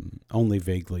only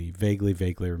vaguely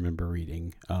remember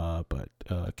reading. But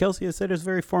Kelsey has said it's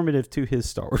very formative to his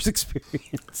Star Wars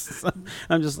experience. So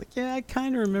I'm just like, I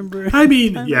kind of remember. I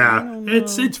mean,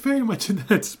 it's very much in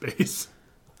that space.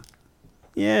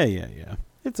 Yeah.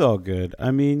 It's all good. I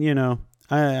mean,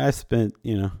 I spent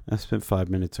 5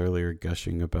 minutes earlier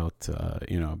gushing about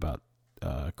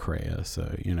Kreia,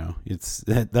 so it's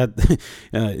that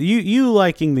you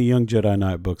liking the Young Jedi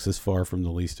Knight books is far from the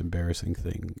least embarrassing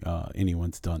thing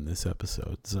anyone's done this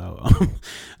episode. So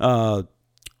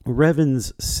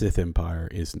Revan's Sith Empire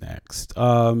is next,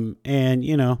 and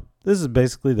this is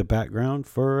basically the background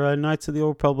for Knights of the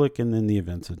Old Republic and then the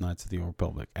events of Knights of the Old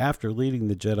Republic. After leading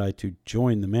the Jedi to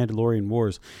join the Mandalorian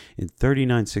Wars in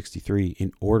 3963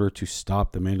 in order to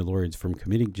stop the Mandalorians from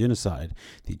committing genocide,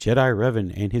 the Jedi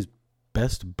Revan and his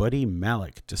best buddy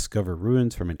Malak discover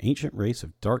ruins from an ancient race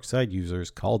of dark side users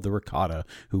called the Rakata,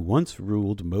 who once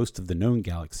ruled most of the known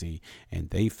galaxy, and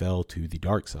they fell to the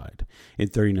dark side. In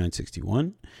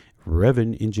 3961,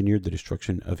 Revan engineered the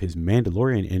destruction of his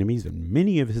Mandalorian enemies and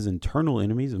many of his internal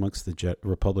enemies amongst the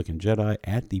Republican Jedi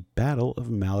at the Battle of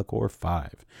Malachor V.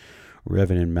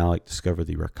 Revan and Malak discover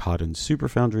the Rakatan super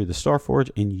foundry, the Starforge,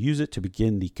 and use it to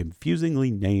begin the confusingly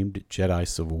named Jedi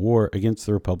Civil War against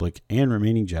the Republic and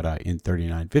remaining Jedi in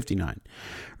 3959.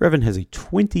 Revan has a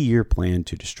 20-year plan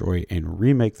to destroy and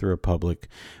remake the Republic,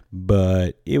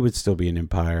 but it would still be an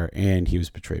empire, and he was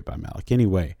betrayed by Malak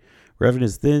anyway. Revan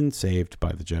is then saved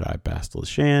by the Jedi Bastila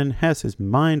Shan, has his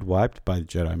mind wiped by the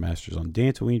Jedi Masters on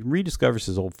Dantooine, rediscovers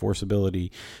his old Force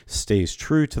ability, stays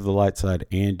true to the light side,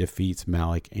 and defeats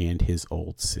Malak and his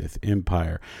old Sith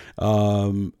Empire.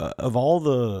 Of all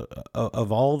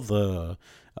the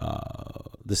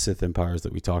Sith Empires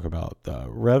that we talk about,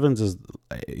 Revan's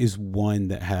is one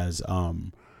that has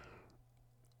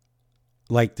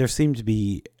there seemed to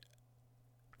be.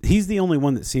 He's the only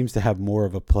one that seems to have more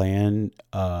of a plan,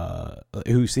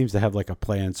 who seems to have like a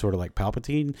plan sort of like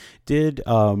Palpatine did.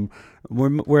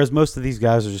 Whereas most of these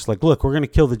guys are just like, look, we're going to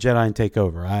kill the Jedi and take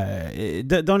over.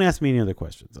 Don't ask me any other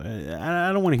questions.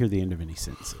 I don't want to hear the end of any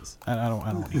sentences. I don't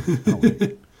want to hear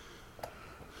it.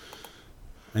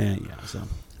 And yeah, so.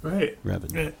 Right.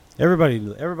 Revan. Yeah. Everybody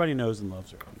knows and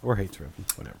loves Revan. Or hates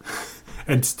Revan. Whatever.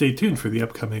 And stay tuned for the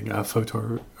upcoming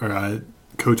KOTOR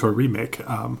remake,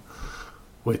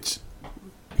 which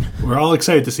we're all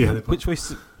excited to see how they play.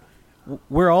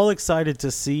 We're all excited to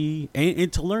see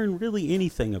and to learn really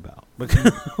anything about,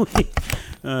 because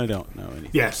I don't know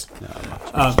anything. Yes. No,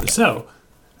 so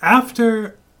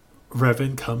after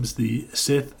Revan comes the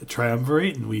Sith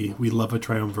Triumvirate, and we love a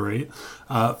Triumvirate.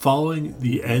 Following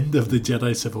the end of the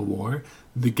Jedi Civil War,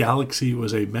 the galaxy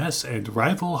was a mess, and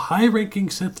rival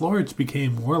high-ranking Sith Lords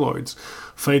became warlords,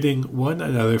 fighting one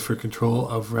another for control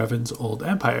of Revan's old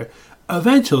empire.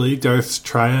 Eventually, Darths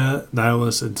Traya,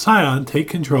 Nihilus, and Sion take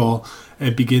control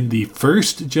and begin the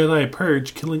first Jedi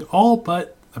Purge, killing all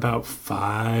but about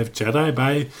 5 Jedi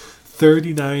by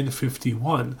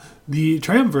 3951. The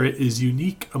Triumvirate is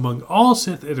unique among all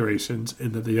Sith iterations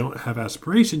in that they don't have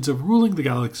aspirations of ruling the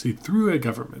galaxy through a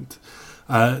government.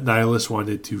 Nihilus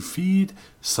wanted to feed,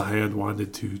 Sion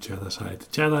wanted to genocide the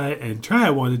Jedi, and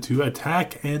Traya wanted to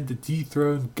attack and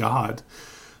dethrone God.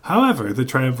 However, the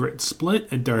Triumvirate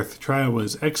split, and Darth Traya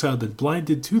was exiled and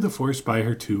blinded to the Force by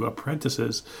her 2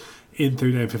 apprentices. In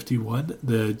 3951,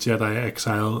 the Jedi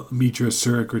exile Mitra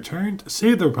Surik returned,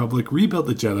 saved the Republic, rebuilt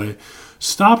the Jedi,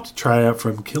 stopped Traya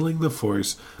from killing the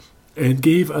Force, and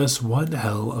gave us one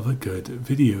hell of a good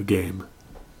video game.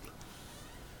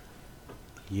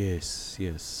 Yes.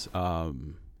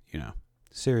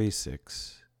 Series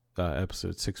 6,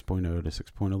 episode 6.0 to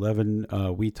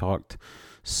 6.11, we talked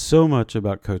so much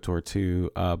about KOTOR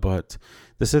 2, but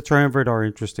the Sith Triumvirate are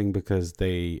interesting because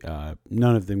they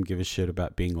none of them give a shit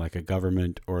about being like a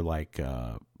government or like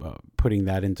putting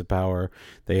that into power.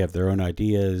 They have their own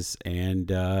ideas, and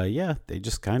they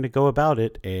just kind of go about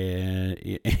it, and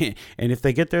and if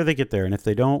they get there, they get there, and if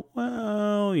they don't,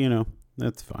 well,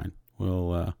 that's fine.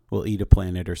 We'll eat a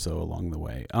planet or so along the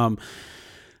way.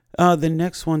 The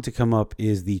next one to come up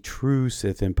is the True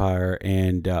Sith Empire,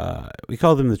 and we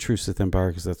call them the True Sith Empire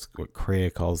because that's what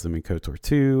Kreia calls them in KOTOR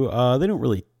 2. They don't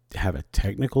really have a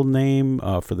technical name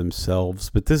for themselves,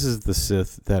 but this is the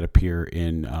Sith that appear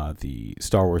in the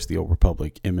Star Wars: The Old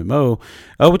Republic MMO,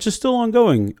 which is still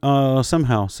ongoing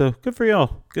somehow. So good for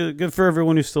y'all. Good for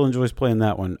everyone who still enjoys playing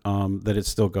that one. That it's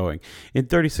still going. In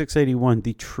 3681,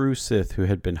 the true Sith, who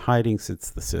had been hiding since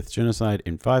the Sith genocide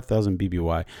in 5000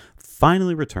 BBY,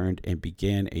 finally returned and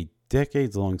began a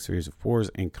decades-long series of wars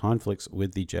and conflicts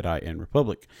with the Jedi and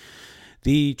Republic.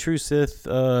 The true Sith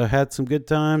had some good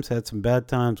times, had some bad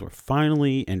times, were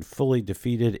finally and fully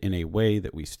defeated in a way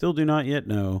that we still do not yet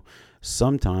know,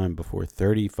 sometime before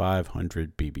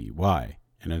 3500 BBY.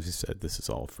 And as I said, this is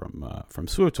all from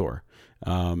SWTOR,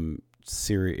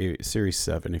 series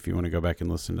 7, if you want to go back and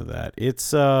listen to that.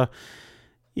 It's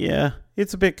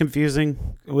it's a bit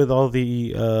confusing with all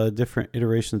the different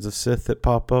iterations of Sith that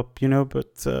pop up, but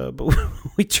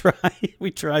we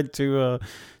tried to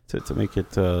make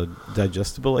it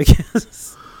digestible, I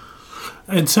guess.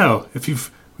 And so,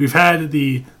 we've had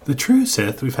the true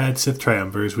Sith, we've had Sith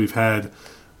triumvirs, we've had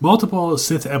multiple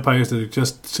Sith empires that are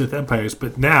just Sith empires,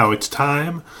 but now it's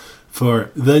time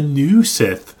for the new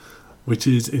Sith, which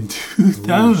is in 2000.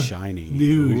 Ooh, shiny.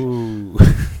 New.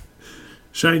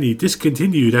 Shiny,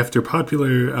 discontinued after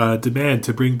popular demand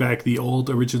to bring back the old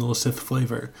original Sith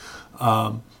flavor.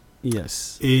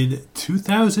 Yes. In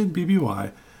 2000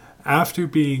 BBY, after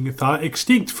being thought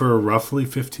extinct for roughly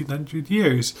 1500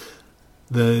 years,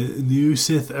 the new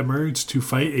Sith emerged to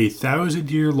fight a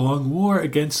 1,000-year-long war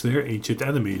against their ancient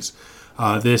enemies.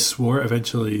 This war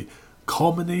eventually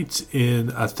culminates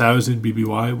in 1000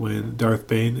 BBY when Darth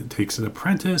Bane takes an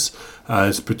apprentice,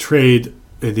 is betrayed,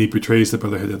 and he betrays the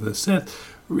Brotherhood of the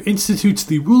Sith, institutes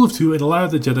the Rule of Two, and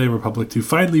allowed the Jedi Republic to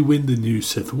finally win the new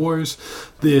Sith Wars.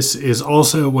 This is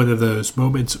also one of those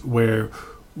moments where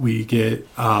we get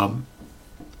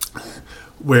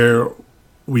where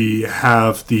we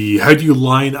have the how do you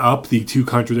line up the two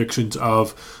contradictions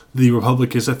of the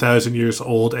Republic is 1,000 years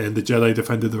old and the Jedi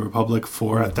defended the Republic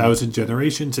for 1,000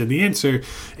 generations, and the answer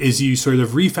is you sort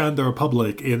of refound the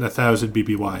Republic in 1000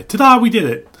 BBY. Ta-da, we did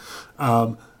it.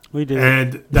 We did.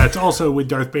 And that's also when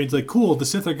Darth Bane's like, cool, the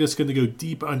Sith are just going to go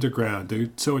deep underground. They're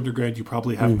so underground you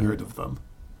probably haven't heard of them.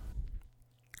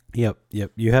 Yep.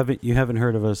 You haven't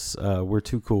heard of us. We're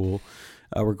too cool.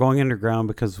 We're going underground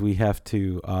because we have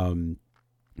to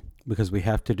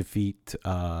defeat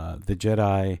the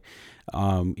Jedi.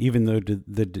 Even though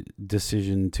the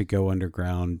decision to go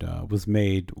underground was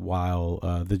made while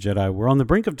the Jedi were on the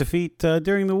brink of defeat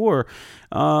during the war.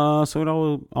 So it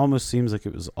almost seems like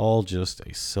it was all just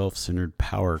a self-centered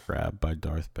power grab by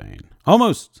Darth Bane.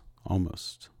 Almost.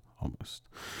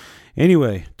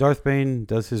 Anyway, Darth Bane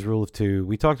does his Rule of Two.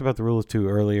 We talked about the Rule of Two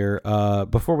earlier.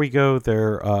 Before we go,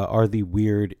 there are the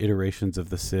weird iterations of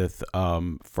the Sith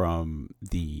from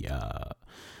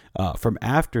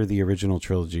after the original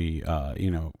trilogy,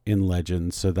 in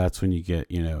Legends. So that's when you get,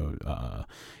 the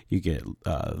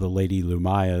Lady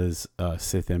Lumaya's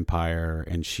Sith Empire,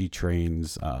 and she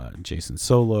trains Jason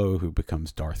Solo, who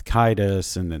becomes Darth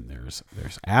Kaidos, and then there's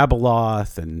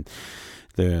Abeloth and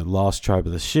the Lost Tribe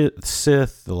of the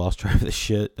Sith. The Lost Tribe of the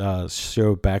Shit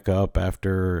show back up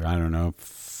after, I don't know,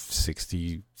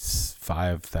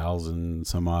 5,000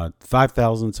 some odd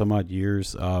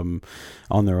years on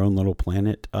their own little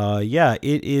planet.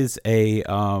 It is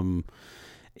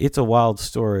it's a wild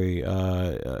story.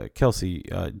 Kelsey,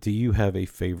 do you have a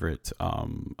favorite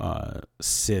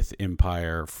Sith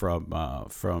Empire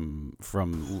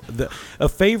a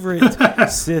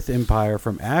favorite Sith Empire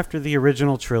from after the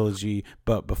original trilogy,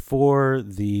 but before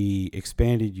the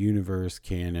expanded universe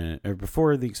canon, or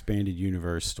before the expanded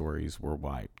universe stories were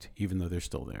wiped, even though they're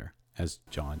still there, as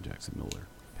John Jackson Miller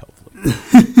helpfully.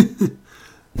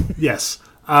 Yes.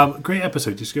 Great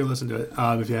episode. Just go listen to it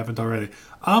if you haven't already.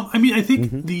 I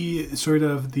think the sort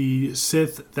of the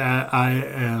Sith that I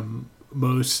am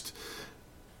most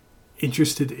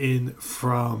interested in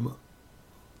from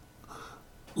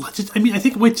Legends. The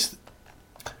thing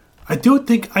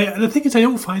is, I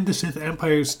don't find the Sith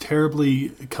empires terribly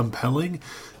compelling.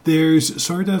 There's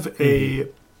sort of and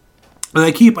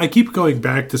I keep going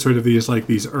back to sort of these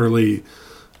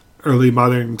early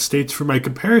modern states for my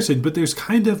comparison, but there's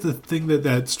kind of the thing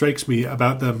that strikes me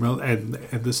about them and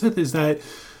the Sith is that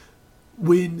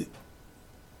when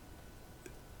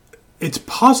it's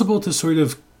possible to sort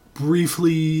of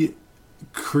briefly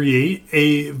create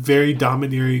a very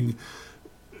domineering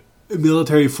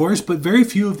military force, but very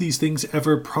few of these things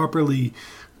ever properly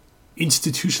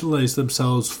institutionalize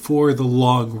themselves for the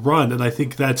long run, and I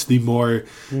think that's the more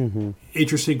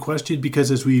interesting question,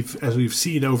 because as we've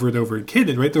seen over and over in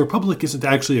canon, right, the Republic isn't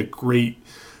actually a great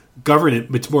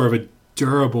government; it's more of a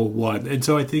durable one. And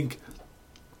so I think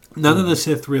none of the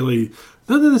Sith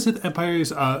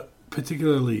empires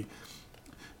particularly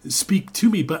speak to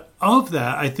me. But of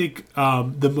that, I think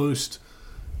the most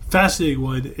fascinating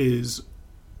one is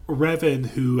Revan,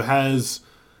 who has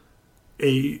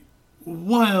a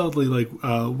wildly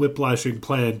whiplashing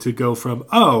plan to go from,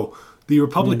 the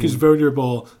Republic is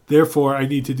vulnerable, therefore I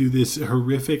need to do this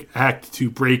horrific act to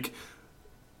break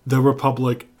the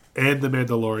Republic and the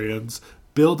Mandalorians,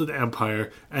 build an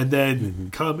empire, and then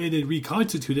come in and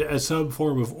reconstitute it as some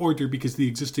form of order because the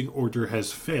existing order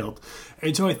has failed.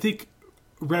 And so I think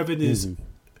Revan is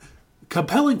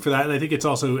compelling for that, and I think it's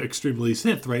also extremely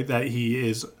Sith, right? That he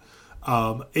is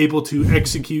able to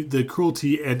execute the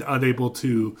cruelty and unable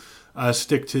to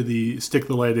stick the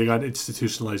landing on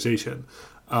institutionalization.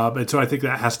 And so I think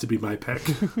that has to be my pick.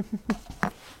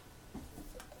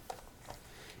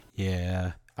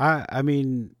 Yeah. I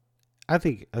mean, I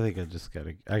think I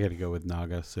gotta go with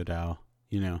Naga Sodao.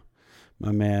 You know,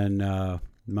 my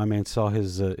man saw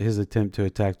his attempt to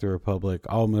attack the Republic,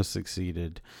 almost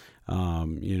succeeded.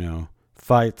 You know,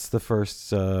 fights the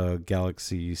first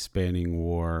galaxy spanning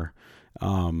war.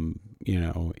 You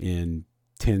know, in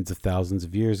tens of thousands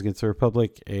of years against the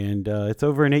Republic, and it's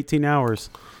over in 18 hours.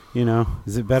 You know,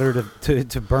 is it better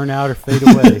to burn out or fade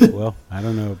away? Well, I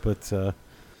don't know, but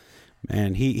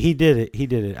man, he did it. He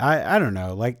did it. I don't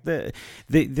know. Like the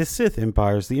Sith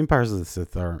empires, the empires of the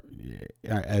Sith are,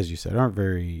 as you said,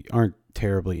 aren't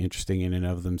terribly interesting in and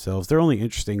of themselves. They're only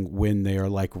interesting when they are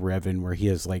like Revan, where he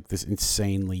has like this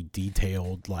insanely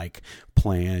detailed like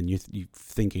plan. You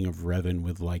thinking of Revan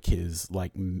with like his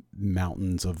like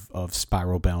mountains of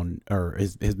spiral bound, or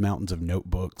his mountains of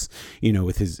notebooks, you know,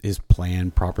 with his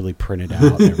plan properly printed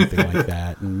out and everything like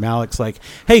that. And Malik's like,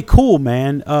 hey, cool,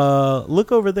 man,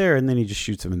 look over there, and then he just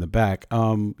shoots him in the back.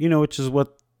 You know, which is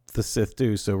what the Sith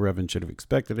do, so Revan should have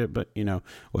expected it, but you know,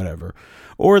 whatever.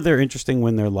 Or they're interesting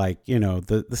when they're like, you know,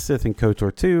 the Sith in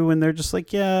KOTOR 2, and they're just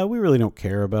like, yeah, we really don't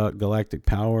care about galactic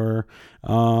power.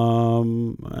 You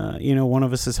know, one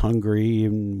of us is hungry,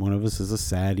 and one of us is a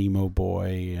sad emo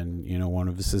boy, and you know, one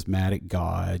of us is mad at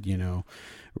God. You know,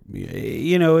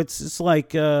 it's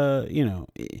like, you know,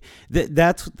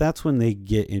 that's when they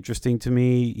get interesting to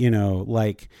me. You know,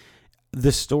 like,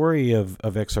 the story of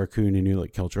Exar Kun and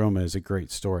Ulic Qel-Droma is a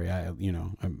great story.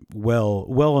 I'm well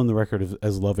on the record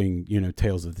as loving, you know,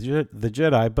 Tales of the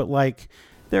Jedi, but like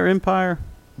their empire,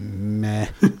 meh,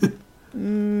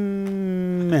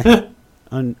 meh,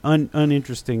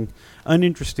 uninteresting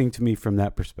to me from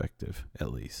that perspective,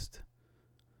 at least.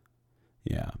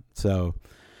 Yeah. So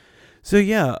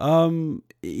yeah,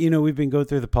 you know, we've been going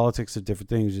through the politics of different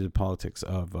things, the politics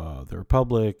of the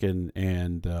Republic and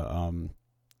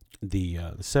the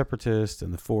Separatists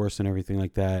and the Force and everything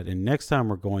like that. And next time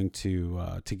we're going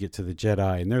to get to the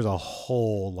Jedi, and there's a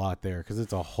whole lot there because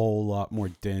it's a whole lot more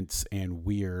dense and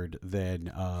weird than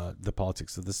the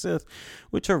politics of the Sith,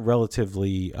 which are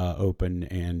relatively open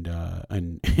and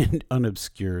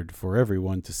unobscured for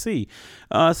everyone to see.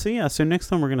 So next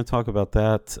time we're going to talk about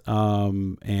that.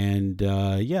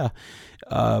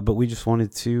 But we just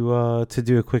wanted to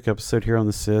do a quick episode here on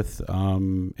the Sith,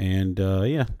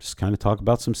 just kind of talk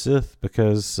about some Sith,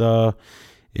 because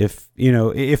if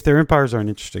their empires aren't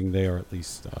interesting, they are at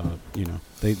least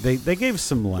they gave us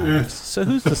some laughs. So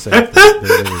who's to say that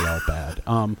they're really all bad?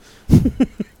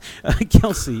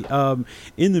 Kelsey,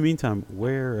 in the meantime,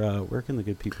 where can the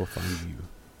good people find you?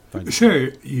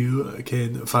 Sure. You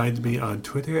can find me on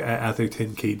Twitter at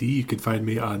Athertonkd. You can find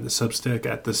me on Substack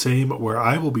at the same, where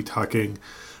I will be talking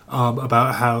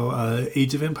about how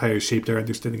Age of Empires shaped our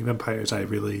understanding of empires. I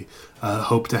really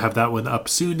hope to have that one up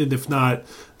soon. And if not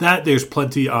that, there's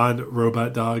plenty on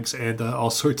robot dogs and all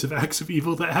sorts of acts of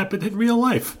evil that happen in real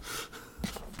life.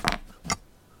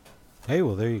 Hey,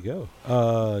 well, there you go.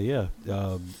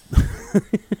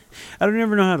 I don't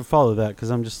ever know how to follow that, because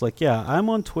I'm just like, yeah, I'm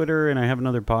on Twitter and I have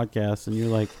another podcast, and you're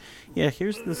like, yeah,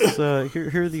 here's this,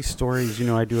 here are these stories, you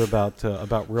know, I do about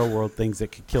real world things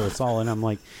that could kill us all, and I'm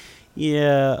like,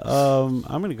 yeah, I'm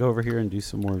gonna go over here and do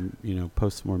some more, you know,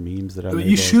 post some more memes that I made.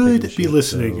 You should be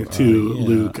listening to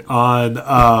Luke on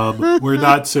We're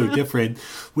Not So Different,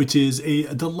 which is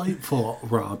a delightful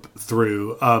romp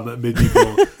through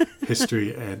medieval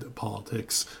history and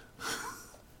politics.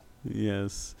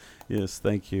 Yes,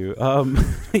 thank you.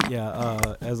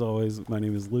 As always, my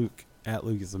name is Luke, at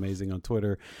Luke is Amazing on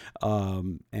Twitter.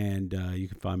 And you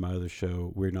can find my other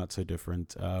show, We're Not So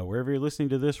Different, wherever you're listening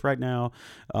to this right now,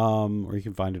 or you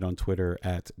can find it on Twitter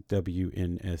at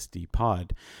WNSD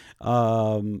Pod.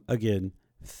 Again,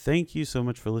 thank you so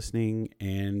much for listening,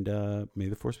 and may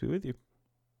the Force be with you.